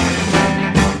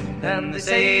 And they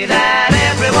say that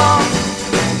everyone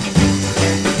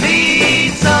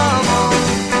needs someone.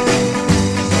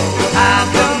 So how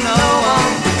come no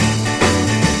one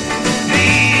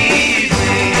needs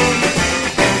me?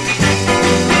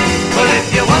 Well,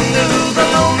 if you wonder who the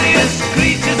loneliest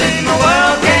creatures in the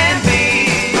world can be,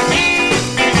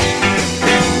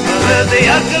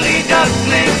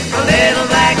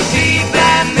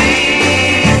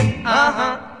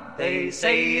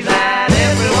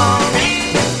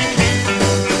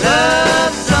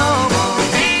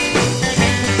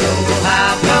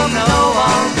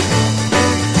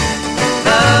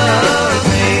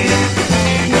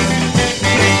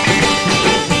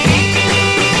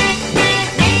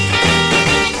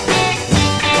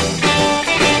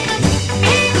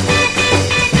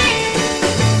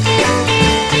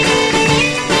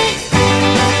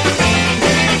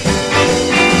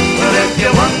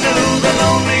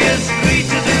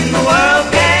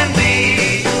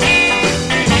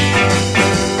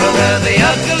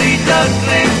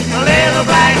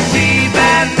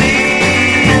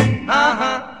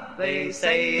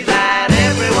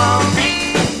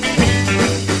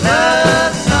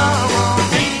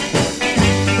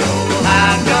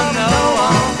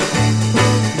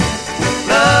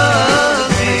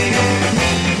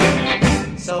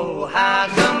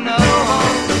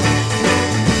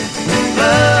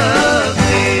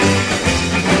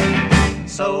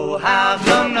 So how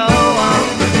come no one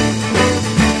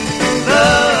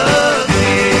loves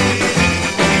me?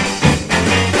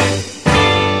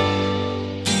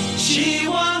 She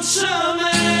wants a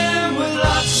man with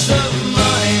lots of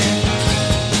money,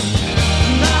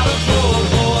 not a poor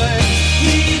boy.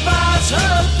 He buys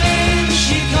her things,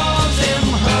 she calls him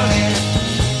honey.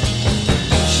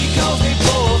 She calls me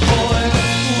poor boy.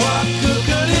 What good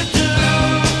could it do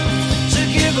to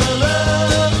give her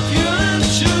love pure and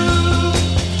true,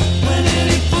 when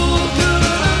any fool could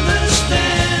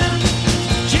understand?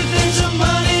 She thinks the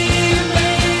money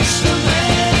makes the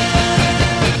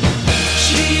man.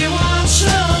 She wants a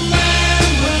man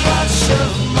with lots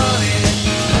of money,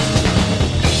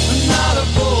 not a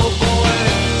poor boy.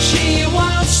 She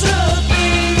wants the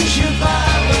things you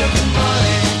buy with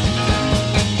money,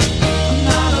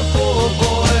 not a poor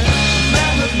boy.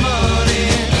 Man with money,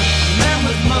 man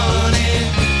with money,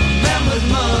 man with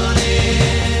money.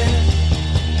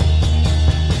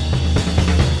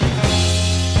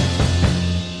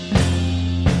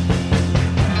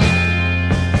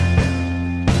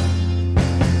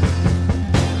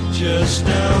 Just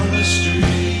down the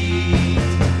street,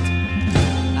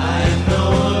 I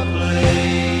know a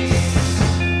place.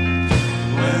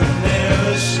 When they're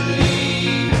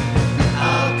asleep,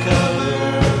 I'll cover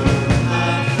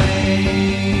my face.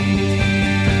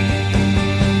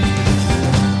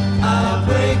 I'll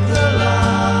break the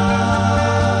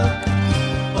lock,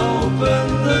 open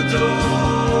the door.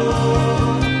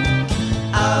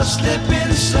 I'll slip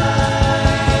inside,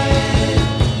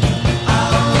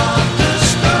 I'll rock the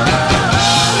stove.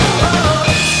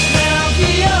 Now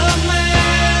be a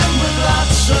man with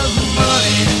lots of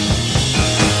money,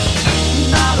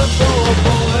 not a poor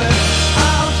boy.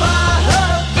 I'll buy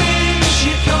her things,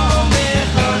 she call me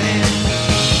honey,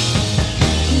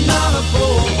 not a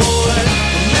poor boy.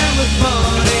 A man with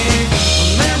money,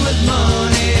 a man with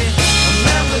money, a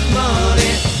man with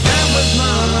money, man with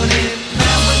money,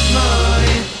 man with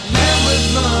money, man with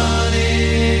money.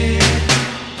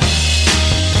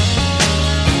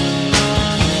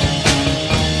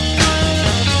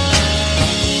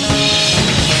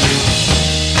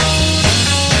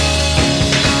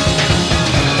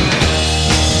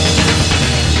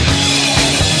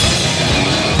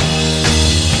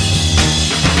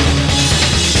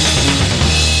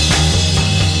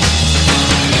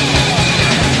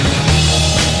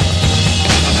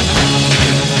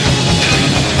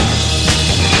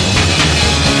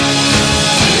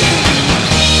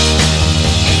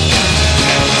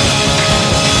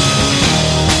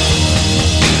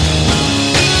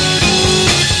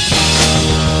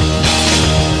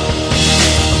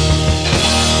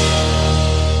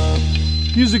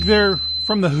 Music there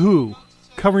from The Who,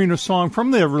 covering a song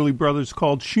from the Everly Brothers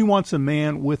called She Wants a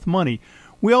Man with Money.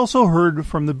 We also heard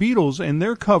from the Beatles and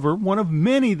their cover, one of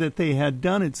many that they had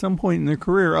done at some point in their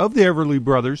career, of the Everly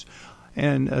Brothers,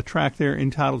 and a track there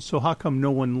entitled So How Come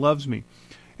No One Loves Me.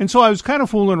 And so I was kind of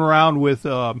fooling around with,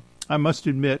 I must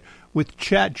admit, with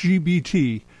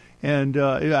ChatGPT. And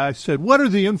I said, what are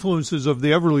the influences of the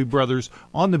Everly Brothers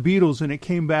on the Beatles? And it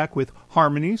came back with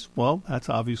harmonies. Well, that's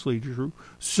obviously true.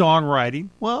 Songwriting.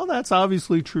 Well, that's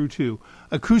obviously true, too.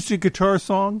 Acoustic guitar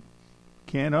song.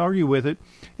 Can't argue with it.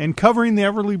 And covering the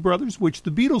Everly Brothers, which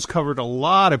the Beatles covered a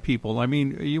lot of people. I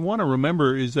mean, you want to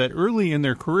remember is that early in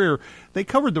their career, they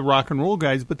covered the rock and roll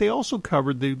guys, but they also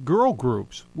covered the girl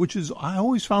groups, which is, I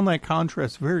always found that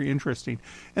contrast very interesting.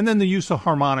 And then the use of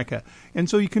harmonica. And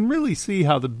so you can really see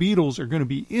how the Beatles are going to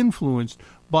be influenced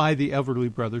by the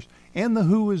Everly Brothers, and the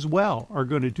Who as well are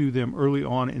going to do them early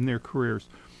on in their careers.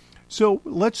 So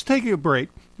let's take a break,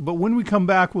 but when we come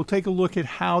back, we'll take a look at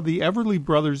how the Everly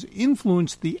Brothers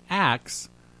influenced the acts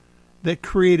that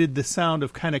created the sound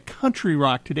of kind of country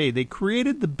rock today. They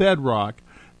created the bedrock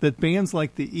that bands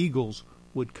like the Eagles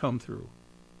would come through.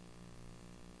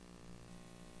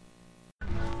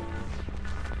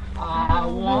 I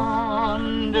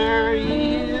wonder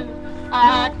if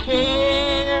I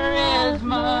care as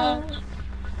much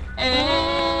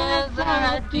as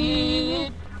I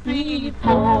did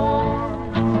before.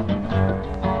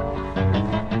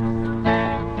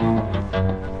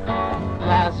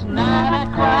 Last night I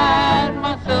cried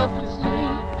myself to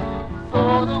sleep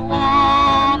for the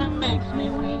one who makes me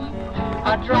weep.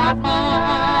 I dried my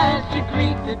eyes to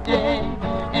greet the day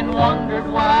and wondered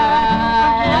why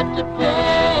I had to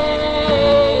pay.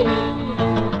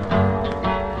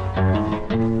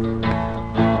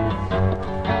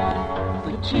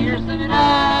 The tears that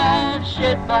I've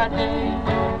shed by day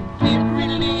give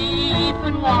relief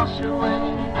and wash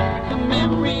away the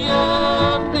memory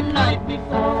of the night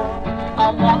before. I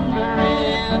wonder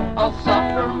if I'll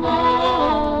suffer more.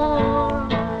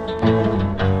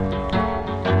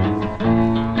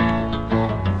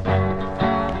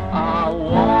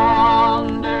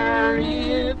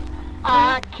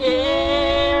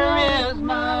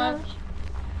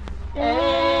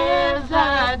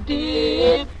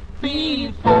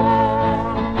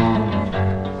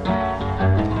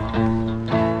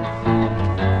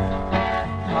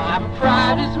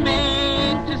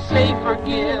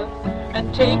 forgive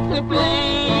and take the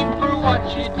blame for what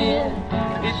you did.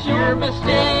 It's your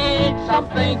mistakes I'm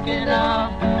thinking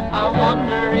of. I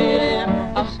wonder if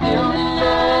I'm still in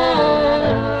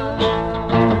love.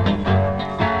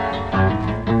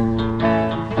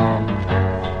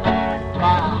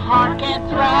 My heart can't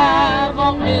thrive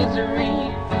on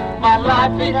misery. My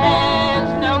life, it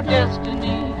has no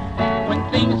destiny. When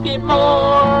things get more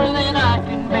than I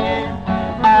can bear,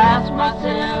 I ask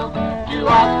myself, do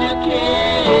I still care?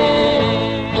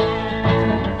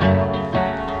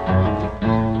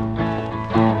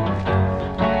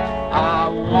 I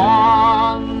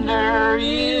wonder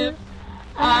if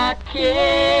I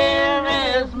care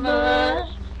as much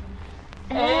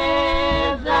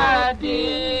as I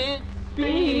did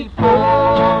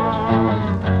before.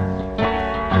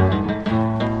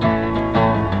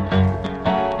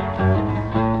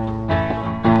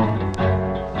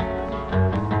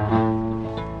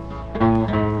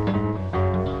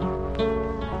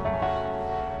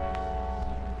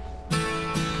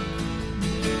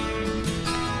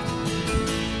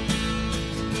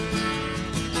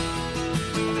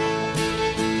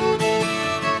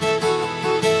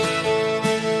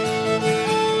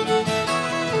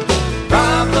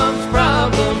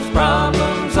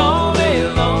 Problems all day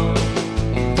long.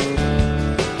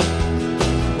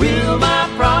 Will my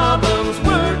problems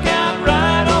work out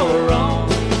right or wrong?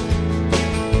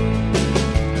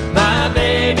 My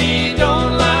baby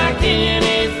don't like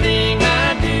anything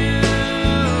I do.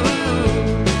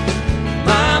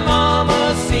 My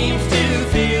mama seems to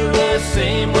feel the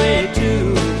same way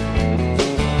too.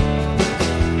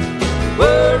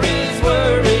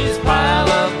 Worries pile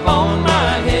up on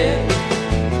my head.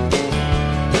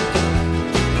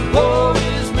 Woe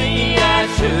is me, I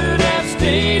should have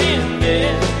stayed in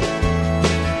bed.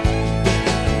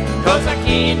 'Cause I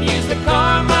can't use the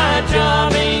car, my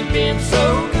job ain't been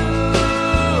so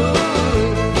good.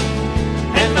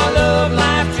 And my love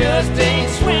life just ain't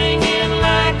swinging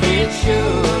like it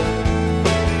should.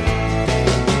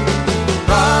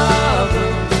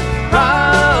 Problems,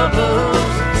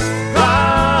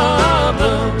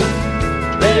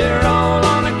 they're all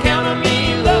on account of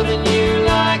me loving you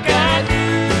like I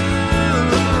do.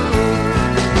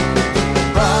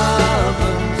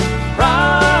 Problems,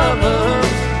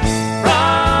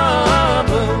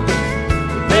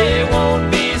 they won't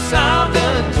be solved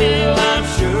until I'm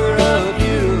sure of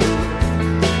you.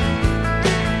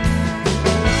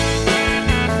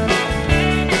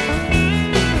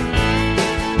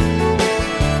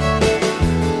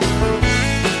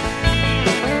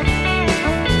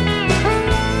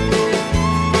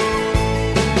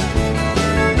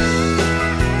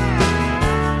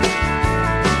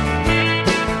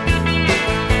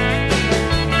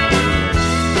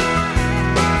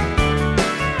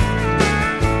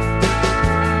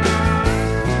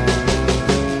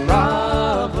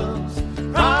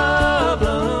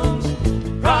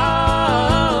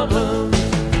 Problems,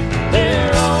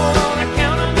 they're all on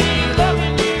account of me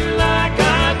loving you like I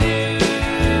do.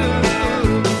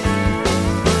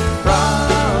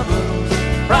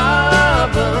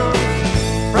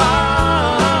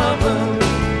 Problems,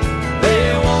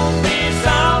 they won't be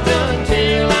solved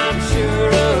until I'm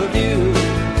sure of you.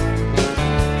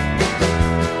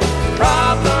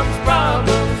 Problems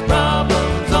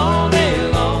all day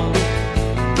long.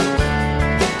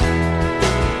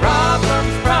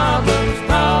 Problems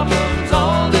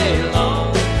all day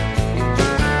long.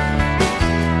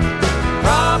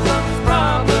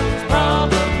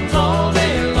 Problems all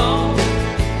day long.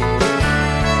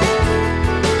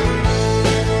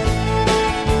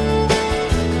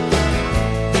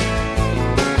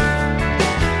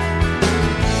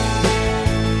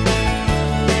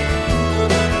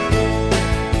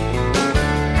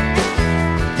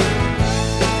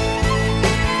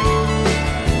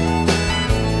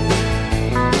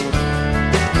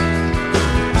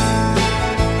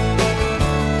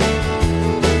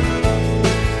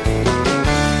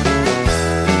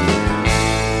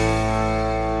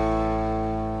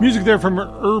 Music there from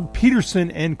Herb Pedersen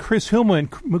and Chris Hillman,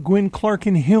 McGuinn, Clark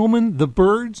and Hillman, the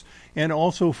Byrds, and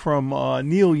also from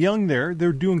Neil Young there.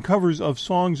 They're doing covers of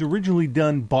songs originally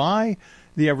done by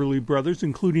the Everly Brothers,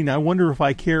 including I Wonder If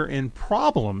I Care and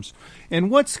Problems.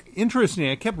 And what's interesting,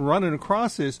 I kept running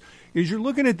across this, is you're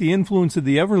looking at the influence of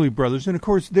the Everly Brothers, and of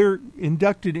course they're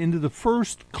inducted into the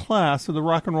first class of the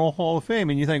Rock and Roll Hall of Fame.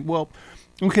 And you think, well,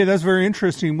 okay, that's very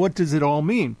interesting. What does it all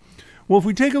mean? Well, if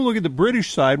we take a look at the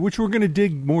British side, which we're going to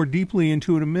dig more deeply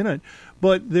into in a minute,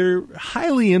 but they're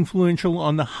highly influential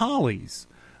on the Hollies,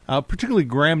 particularly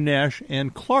Graham Nash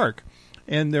and Clark.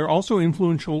 And they're also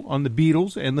influential on the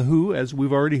Beatles and the Who, as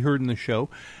we've already heard in the show.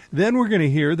 Then we're going to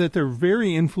hear that they're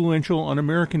very influential on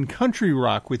American country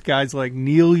rock with guys like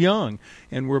Neil Young.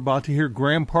 And we're about to hear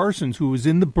Graham Parsons, who was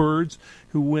in the Byrds,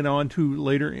 who went on to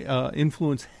later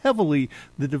influence heavily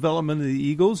the development of the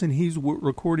Eagles. And he's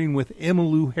recording with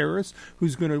Emmylou Harris,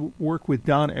 who's going to work with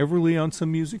Don Everly on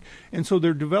some music. And so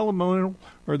they're developmental,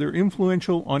 or they're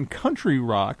influential on country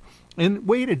rock. And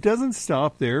wait, it doesn't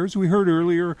stop there. As we heard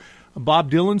earlier,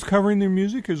 Bob Dylan's covering their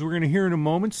music, as we're going to hear in a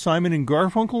moment. Simon and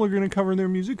Garfunkel are going to cover their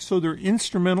music, so they're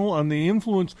instrumental on the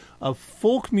influence of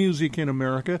folk music in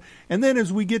America. And then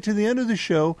as we get to the end of the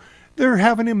show, they're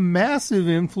having a massive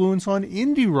influence on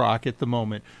indie rock at the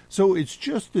moment. So it's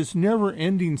just this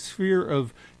never-ending sphere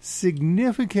of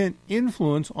significant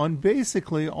influence on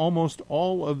basically almost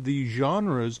all of the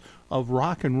genres of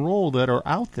rock and roll that are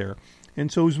out there. And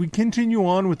so as we continue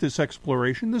on with this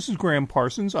exploration, this is Graham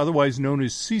Parsons, otherwise known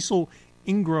as Cecil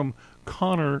Ingram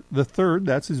Connor III.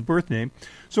 That's his birth name.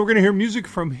 So we're going to hear music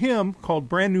from him called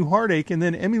Brand New Heartache, and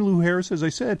then Emmylou Harris, as I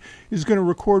said, is going to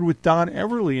record with Don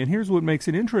Everly. And here's what makes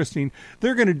it interesting.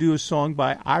 They're going to do a song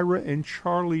by Ira and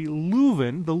Charlie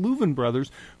Louvin, the Louvin brothers,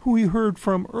 who we heard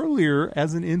from earlier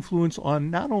as an influence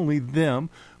on not only them,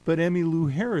 but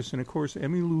Emmylou Harris. And, of course,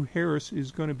 Emmylou Harris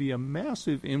is going to be a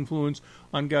massive influence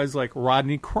on guys like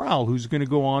Rodney Crowell, who's going to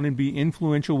go on and be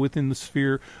influential within the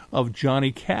sphere of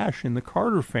Johnny Cash and the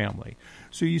Carter family.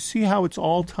 So you see how it's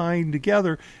all tying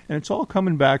together, and it's all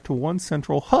coming back to one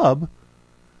central hub,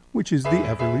 which is the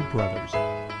Everly Brothers.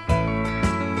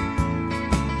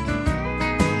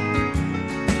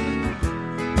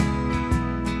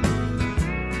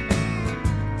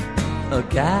 A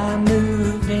guy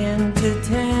moved into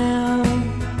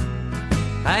town.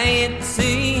 I ain't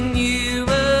seen you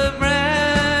around.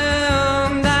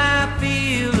 I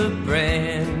feel a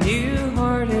brand new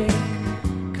heartache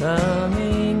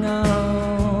coming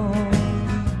on.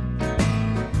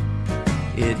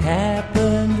 It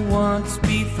happened once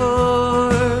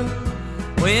before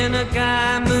when a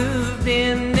guy moved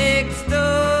in next door.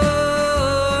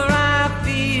 I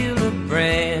feel a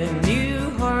brand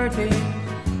new heartache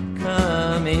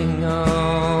coming on.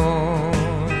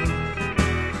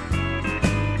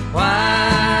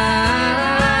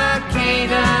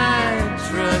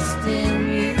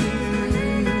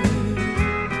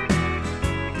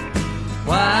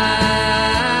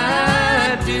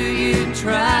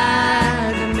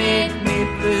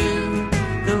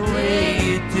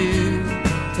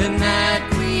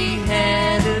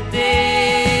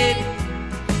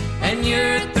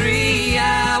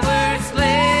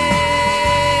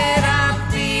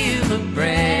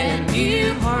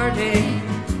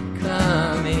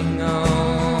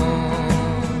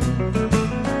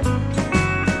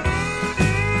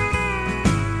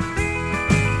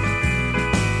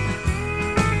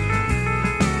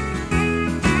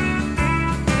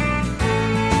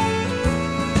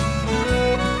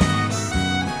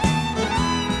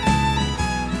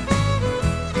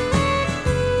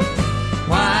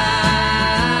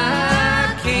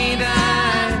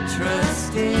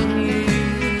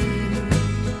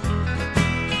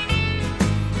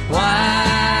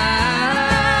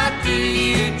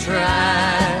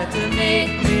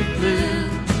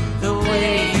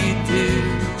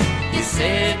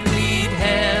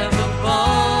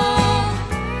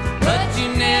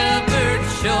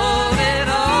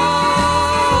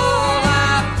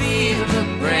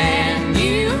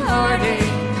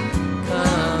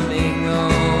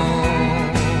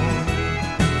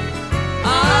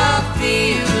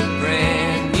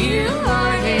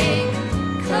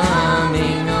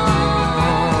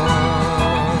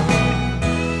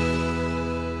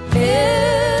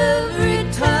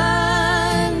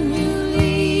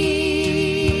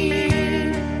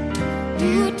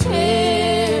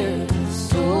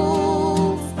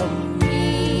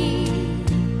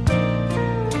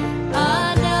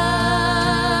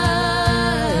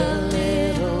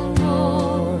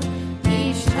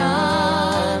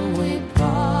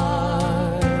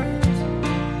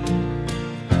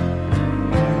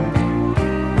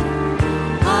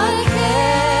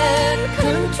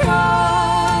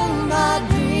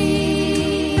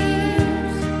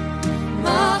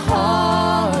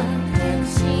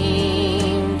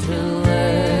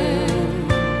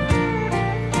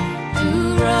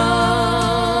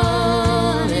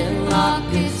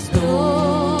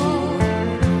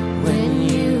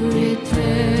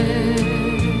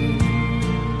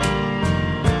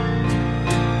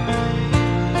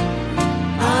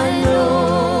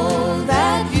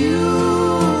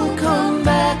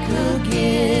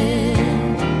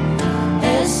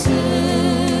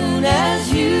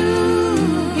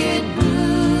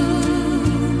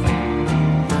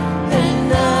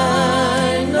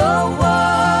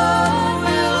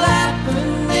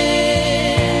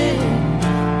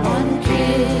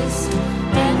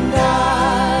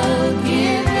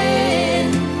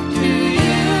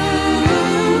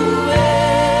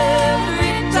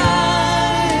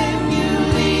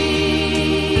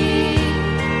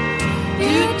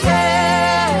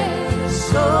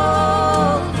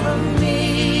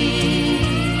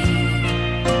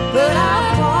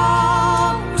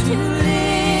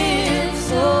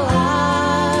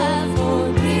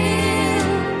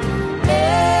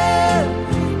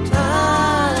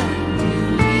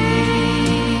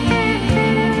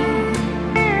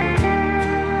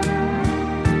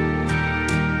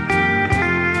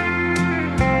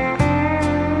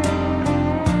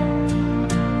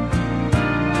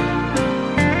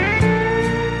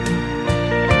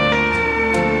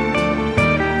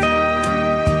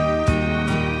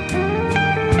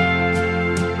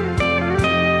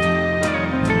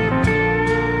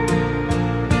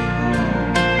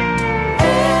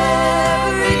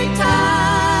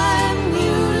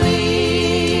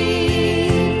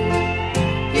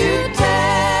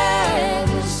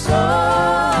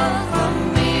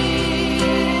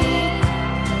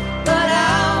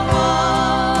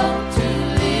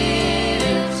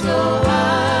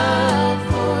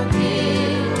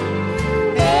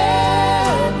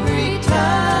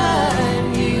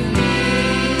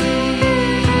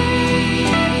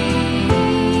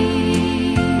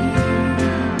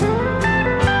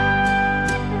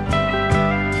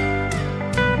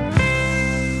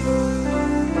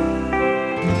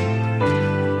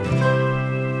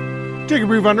 Take a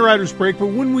brief Underwriters break, but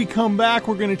when we come back,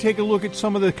 we're going to take a look at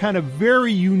some of the kind of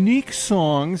very unique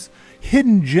songs,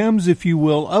 hidden gems, if you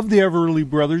will, of the Everly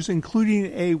Brothers, including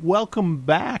a welcome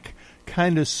back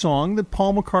kind of song that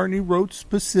Paul McCartney wrote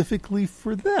specifically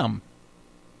for them.